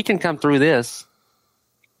 We can come through this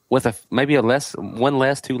with maybe one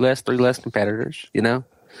less, 2 less, 3 less competitors.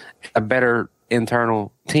 A better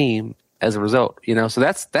internal team as a result. So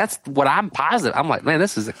that's what I'm positive. I'm like, man,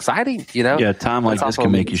 this is exciting. Yeah, time like this can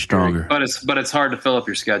make you stronger. But it's hard to fill up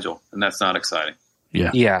your schedule, and that's not exciting.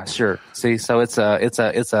 Yeah, sure. See, so it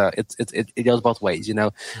goes both ways,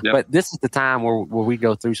 Yep. But this is the time where we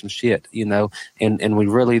go through some shit, and we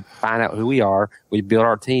really find out who we are. We build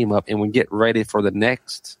our team up, and we get ready for the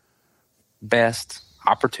next best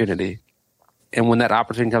opportunity. And when that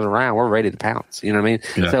opportunity comes around, we're ready to pounce. You know what I mean?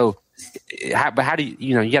 Yeah. So, how do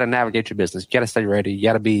you got to navigate your business? You got to stay ready. You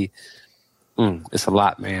got to be. It's a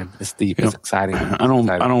lot, man. It's deep. It's exciting. I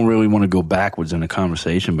don't really want to go backwards in the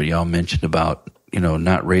conversation, but y'all mentioned about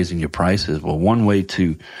not raising your prices. Well, one way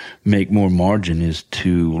to make more margin is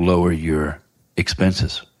to lower your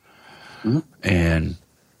expenses. Mm-hmm. And,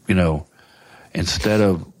 instead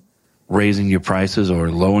of raising your prices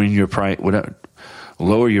or lowering your price,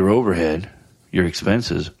 lower your overhead, your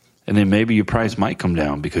expenses, and then maybe your price might come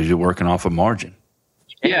down because you're working off a margin.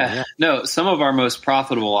 Yeah. No, some of our most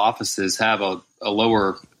profitable offices have a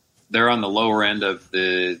lower. They're on the lower end of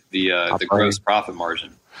the gross profit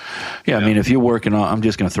margin. Yeah, I mean, if you're working on, I'm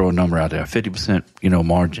just going to throw a number out there, 50%,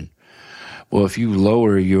 margin. Well, if you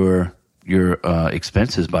lower your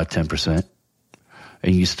expenses by 10%,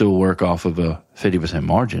 and you still work off of a 50%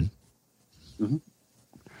 margin,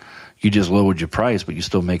 you just lowered your price, but you're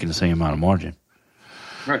still making the same amount of margin.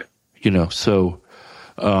 Right. So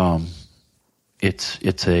it's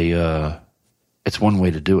one way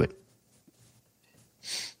to do it,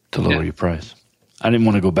 to lower your price. I didn't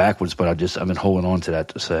want to go backwards, but I've been holding on to that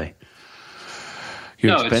to say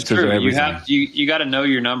your expenses are everything. You got to know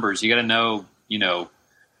your numbers. You got to know,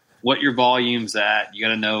 what your volume's at. You got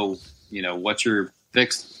to know, what your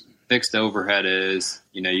fixed overhead is.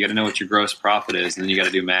 You got to know what your gross profit is, and then you got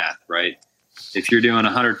to do math, right? If you're doing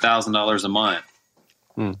 $100,000 a month,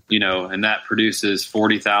 and that produces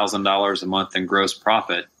 $40,000 a month in gross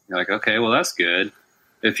profit, you're like, okay, well, that's good.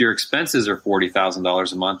 If your expenses are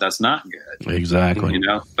 $40,000 a month, that's not good. Exactly.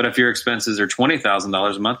 But if your expenses are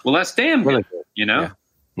 $20,000 a month, well, that's damn good. Yeah.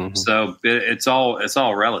 Mm-hmm. So it's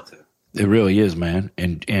all relative. It really is, man.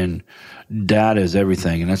 And data is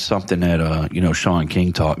everything, and that's something that Sean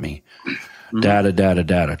King taught me.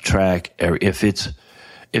 Data. Track. If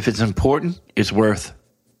it's important, it's worth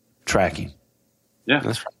tracking. Yeah,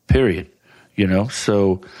 that's right. Period.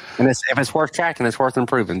 So and if it's worth tracking, it's worth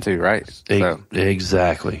improving too, right?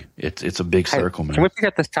 Exactly. It's a big circle, man. Can we pick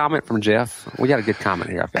up this comment from Jeff? We got a good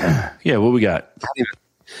comment here, I think. Yeah, what we got?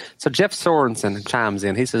 So Jeff Sorensen chimes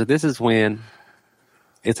in. He says, "This is when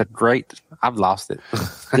it's a great." I've lost it.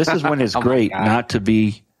 This is when it's great not to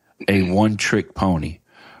be a one-trick pony.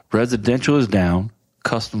 Residential is down.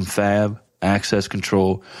 Custom fab, access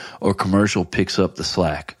control, or commercial picks up the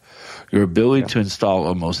slack. Your ability to install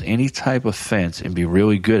almost any type of fence and be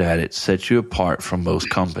really good at it sets you apart from most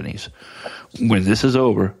companies. When this is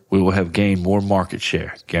over, we will have gained more market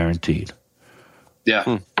share, guaranteed.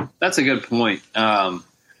 Yeah, that's a good point. Let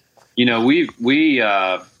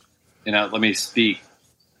me speak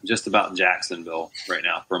just about Jacksonville right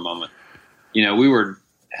now for a moment. We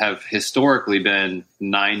have historically been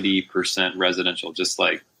 90% residential, just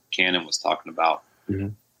like Cannon was talking about.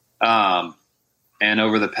 Mm-hmm. And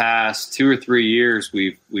over the past 2 or 3 years,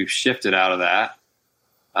 we've shifted out of that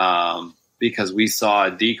because we saw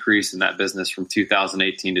a decrease in that business from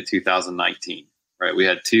 2018 to 2019. Right, we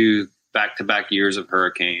had 2 back-to-back years of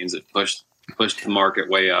hurricanes that pushed the market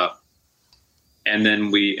way up, and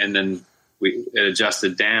then it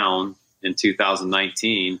adjusted down in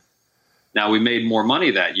 2019. Now we made more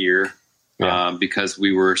money that year because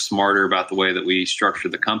we were smarter about the way that we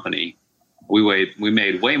structured the company. We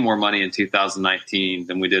made way more money in 2019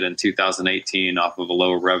 than we did in 2018 off of a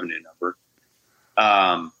lower revenue number.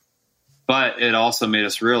 But it also made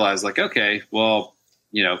us realize, like, okay, well,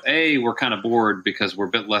 we're kind of bored because we're a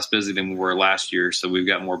bit less busy than we were last year. So we've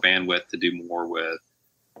got more bandwidth to do more with.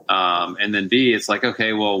 And then B, it's like,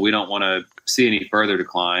 okay, well, we don't want to see any further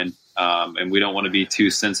decline. And we don't want to be too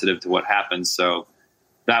sensitive to what happens. So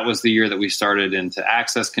that was the year that we started into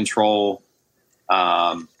access control.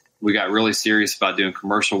 We got really serious about doing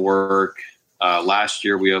commercial work. Last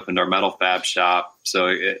year we opened our metal fab shop. So,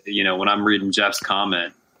 when I'm reading Jeff's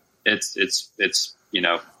comment,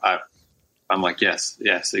 I'm like, yes,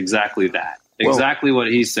 exactly that. Whoa. Exactly what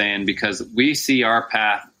he's saying, because we see our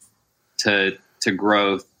path to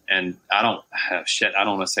growth. And I don't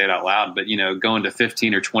want to say it out loud, but, going to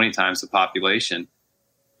 15 or 20 times the population,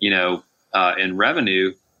 in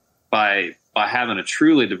revenue by having a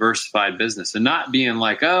truly diversified business and not being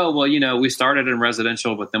like, oh, well, we started in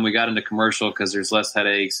residential, but then we got into commercial because there's less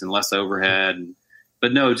headaches and less overhead.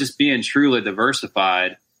 But no, just being truly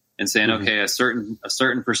diversified and saying, okay, a certain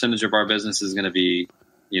percentage of our business is going to be,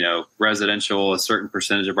 residential, a certain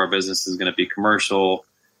percentage of our business is going to be commercial.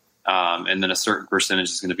 And then a certain percentage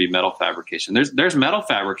is going to be metal fabrication. There's metal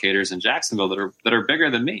fabricators in Jacksonville that are bigger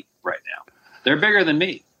than me right now. They're bigger than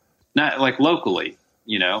me, not like locally,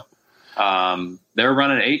 they're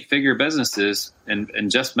running 8-figure businesses in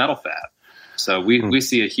just metal fab. So we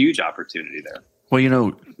see a huge opportunity there. Well,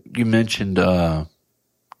 you mentioned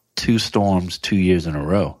 2 storms 2 years in a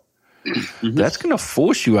row. Mm-hmm. That's going to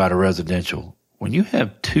force you out of residential. When you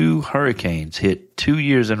have 2 hurricanes hit 2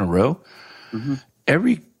 years in a row,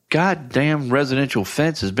 every goddamn residential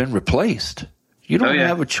fence has been replaced. You don't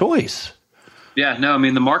have a choice. Yeah, no, I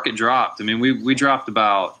mean, the market dropped. I mean, we dropped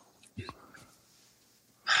about,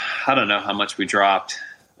 I don't know how much we dropped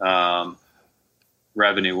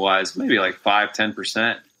revenue wise, maybe like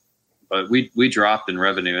 5-10%, but we dropped in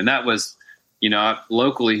revenue. And that was,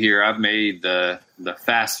 locally here, I've made the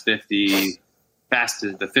Fast 50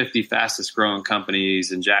 the 50 fastest growing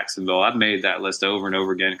companies in Jacksonville. I've made that list over and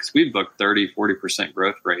over again because we've booked 30-40%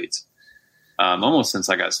 growth rates almost since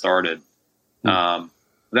I got started. That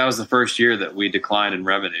was the first year that we declined in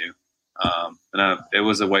revenue. It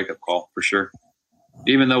was a wake-up call for sure.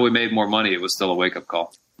 Even though we made more money, it was still a wake-up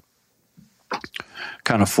call.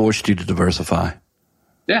 Kind of forced you to diversify.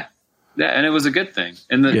 Yeah, and it was a good thing.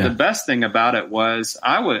 And the best thing about it was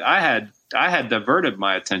I had diverted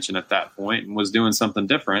my attention at that point and was doing something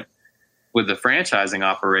different with the franchising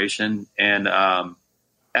operation. And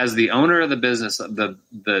as the owner of the business, that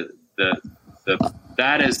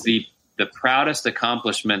is the proudest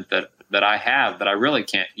accomplishment that I have that I really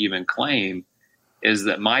can't even claim is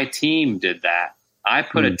that my team did that. I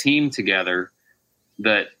put a team together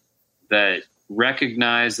that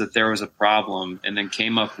recognized that there was a problem and then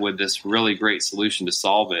came up with this really great solution to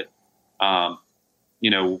solve it.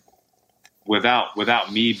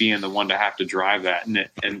 Without me being the one to have to drive that.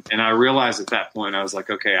 And I realized at that point, I was like,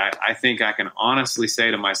 okay, I think I can honestly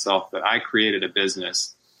say to myself that I created a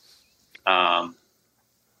business,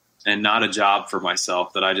 and not a job for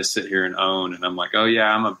myself that I just sit here and own. And I'm like, oh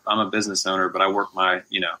yeah, I'm a business owner, but I work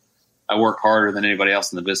harder than anybody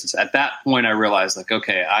else in the business. At that point, I realized like,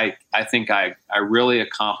 okay, I think I really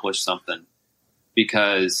accomplished something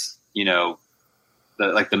because, the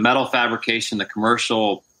metal fabrication, the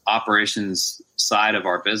commercial operations side of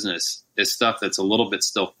our business is stuff that's a little bit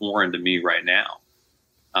still foreign to me right now.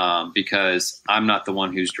 Because I'm not the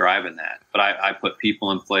one who's driving that, but I put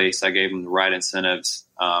people in place. I gave them the right incentives.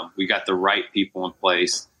 We got the right people in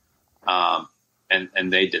place.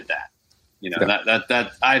 And they did that.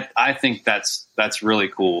 I think that's really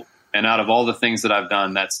cool. And out of all the things that I've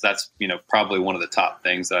done, that's probably one of the top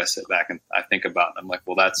things that I sit back and I think about. And I'm like,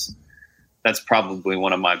 well, that's probably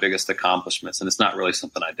one of my biggest accomplishments. And it's not really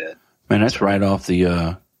something I did. Man, that's right off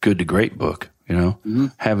the Good to Great book,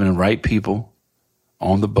 having the right people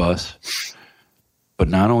on the bus, but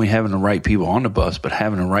not only having the right people on the bus, but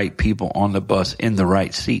having the right people on the bus in the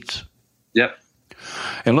right seats. Yep.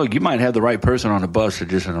 And look, you might have the right person on the bus, they're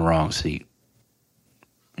just in the wrong seat.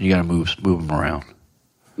 You got to move them around.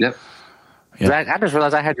 Yep. Zach, I just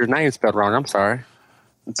realized I had your name spelled wrong. I'm sorry.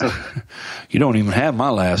 You don't even have my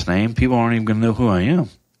last name. People aren't even going to know who I am.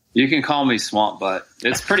 You can call me Swamp Butt.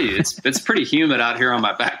 It's pretty humid out here on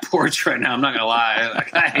my back porch right now. I'm not gonna lie.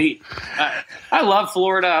 I love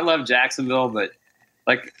Florida. I love Jacksonville, but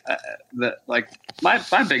my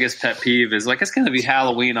biggest pet peeve is it's gonna be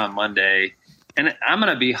Halloween on Monday, and I'm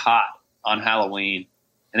gonna be hot on Halloween,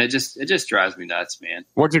 and it just drives me nuts, man.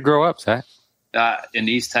 Where'd you grow up, Zach? In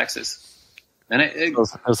East Texas, and it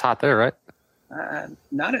was hot there, right?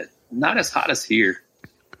 Not as hot as here.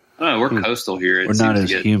 I don't know, we're coastal here. We're not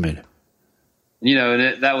as humid.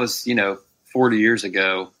 And that was, 40 years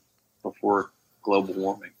ago before global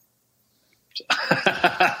warming.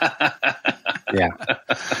 Yeah.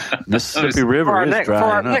 Mississippi River is drying up. For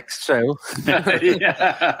our next show.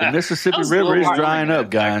 The Mississippi River is drying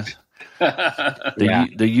up, guys.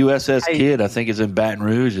 The USS Kidd, I think, is in Baton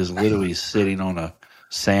Rouge, is literally sitting on a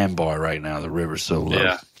sandbar right now. The river's so low.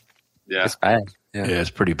 Yeah. It's bad. Yeah, it's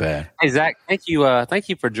pretty bad. Hey, Zach, thank you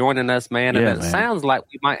for joining us, man. And it sounds like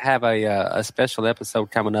we might have a special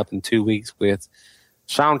episode coming up in 2 weeks with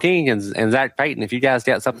Sean King and Zach Payton. If you guys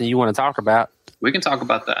got something you want to talk about, we can talk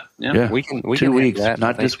about that. Yeah. We can 2 weeks,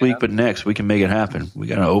 not this week, but next. We can make it happen. We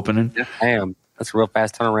got an opening. Yeah. Damn, that's a real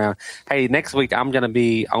fast turnaround. Hey, next week I'm going to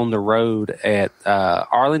be on the road at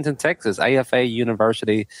Arlington, Texas, AFA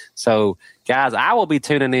University. So, guys, I will be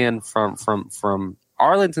tuning in from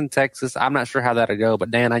Arlington, Texas. I'm not sure how that'll go, but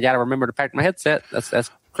Dan, I got to remember to pack my headset. That's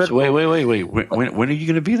critical. So wait. When are you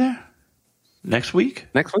going to be there? Next week?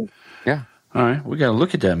 Next week? Yeah. All right. We got to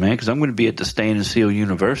look at that, man, because I'm going to be at the Stain and Seal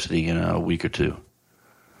University in a week or two.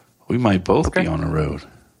 We might both be on the road.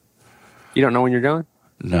 You don't know when you're going?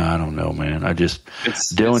 No, I don't know, man.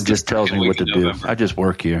 Dylan just tells me what to do. I just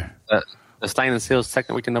work here. The Stain and Seal's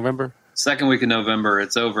second week in November? Second week in November.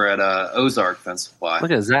 It's over at Ozark Fence Supply.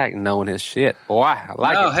 Look at Zach knowing his shit. Boy, I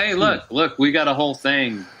like it. Oh, hey, look, we got a whole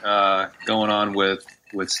thing going on with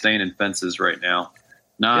Stain and Fences right now.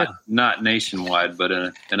 Not nationwide, but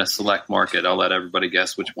in a select market. I'll let everybody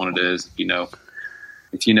guess which one it is.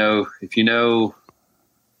 If you know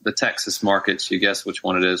the Texas markets, you guess which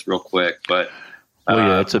one it is real quick. But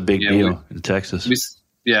it's a big deal in Texas.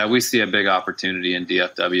 We see a big opportunity in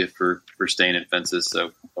DFW for Stain and Fences,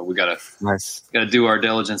 so we got to do our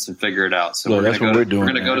diligence and figure it out. So that's what we're doing.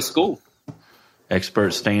 We're going to go to school.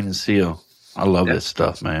 Expert Stain and Seal. I love that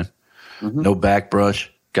stuff, man. Mm-hmm. No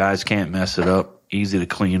backbrush. Guys can't mess it up. Easy to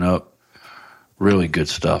clean up. Really good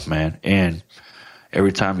stuff, man. And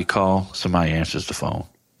every time you call, somebody answers the phone.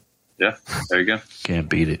 Yeah, there you go. Can't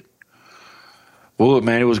beat it. Well, look,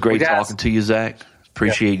 man, it was great talking to you, Zach.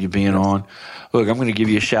 Appreciate you being on. Look, I'm going to give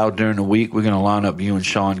you a shout during the week. We're going to line up you and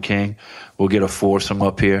Sean King. We'll get a foursome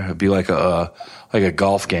up here. It'll be like a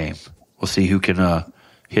golf game. We'll see who can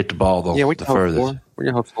hit the ball the furthest. We're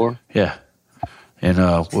going to hope for. Yeah. And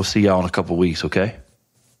we'll see y'all in a couple of weeks, okay?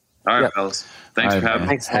 All right, fellas. Thanks for having me.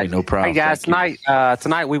 Thanks, hey, no problem. Hey guys,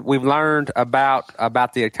 tonight we've learned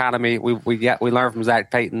about the economy. We learned from Zach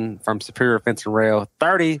Payton from Superior Fence and Rail.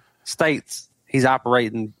 30 states he's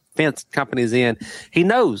operating fence companies in. He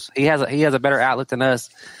knows he has a better outlet than us.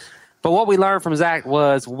 But what we learned from Zach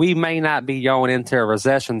was we may not be going into a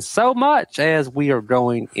recession so much as we are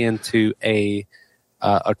going into a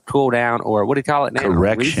cool down, or what do you call it now?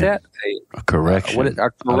 Correction. A correction. A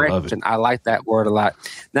correction. I like that word a lot.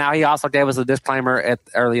 Now, he also gave us a disclaimer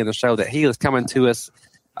early in the show that he was coming to us,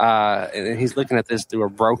 and he's looking at this through a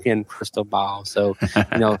broken crystal ball. So,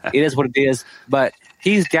 it is what it is. But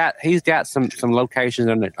he's got some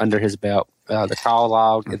locations under his belt. The call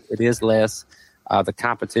log, it is less. The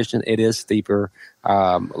competition, it is steeper.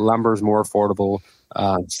 Lumber is more affordable.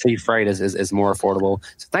 Sea freight is more affordable.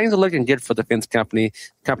 So things are looking good for the fence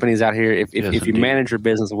companies out here. If you manage your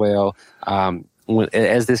business well,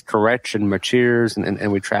 as this correction matures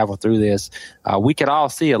and we travel through this, we could all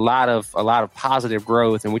see a lot of positive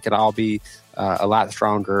growth, and we could all be a lot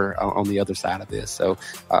stronger on the other side of this. So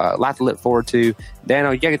a lot to look forward to.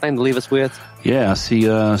 Dano, you got anything to leave us with? Yeah, I see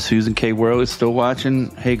Susan K. World is still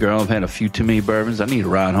watching. Hey, girl, I've had a few too many bourbons. I need a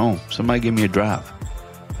ride home. Somebody give me a drive.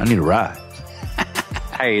 I need a ride.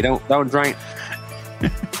 Hey, don't drink.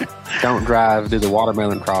 Don't drive. Do the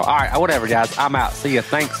watermelon crawl. All right, whatever, guys. I'm out. See you.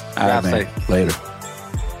 Thanks. All right, man. Later.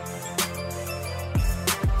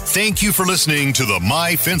 Thank you for listening to the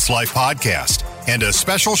My Fence Life podcast. And a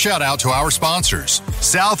special shout out to our sponsors,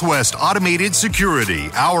 Southwest Automated Security,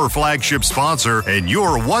 our flagship sponsor and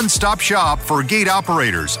your one-stop shop for gate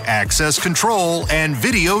operators, access control, and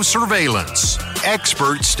video surveillance.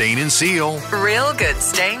 Expert Stain and Seal.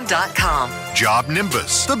 RealGoodStain.com. Job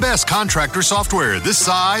Nimbus, the best contractor software this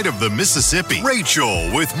side of the Mississippi. Rachel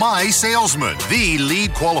with My Salesman, the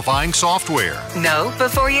lead qualifying software. Know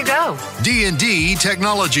before you go. D&D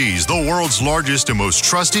Technologies, the world's largest and most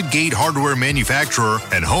trusted gate hardware manufacturer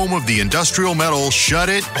and home of the industrial metal Shut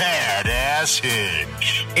It Badass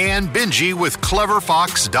Hinge. And Benji with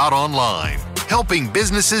CleverFox.online, helping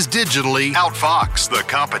businesses digitally outfox the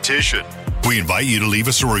competition. We invite you to leave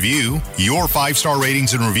us a review. Your 5-star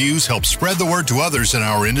ratings and reviews help spread the word to others in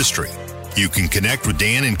our industry. You can connect with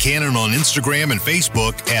Dan and Cannon on Instagram and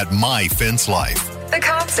Facebook at My Fence Life. The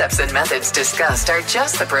concepts and methods discussed are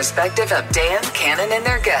just the perspective of Dan, Cannon, and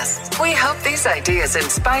their guests. We hope these ideas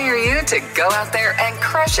inspire you to go out there and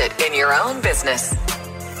crush it in your own business.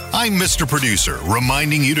 I'm Mr. Producer,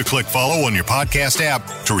 reminding you to click follow on your podcast app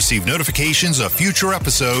to receive notifications of future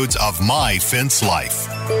episodes of My Fence Life.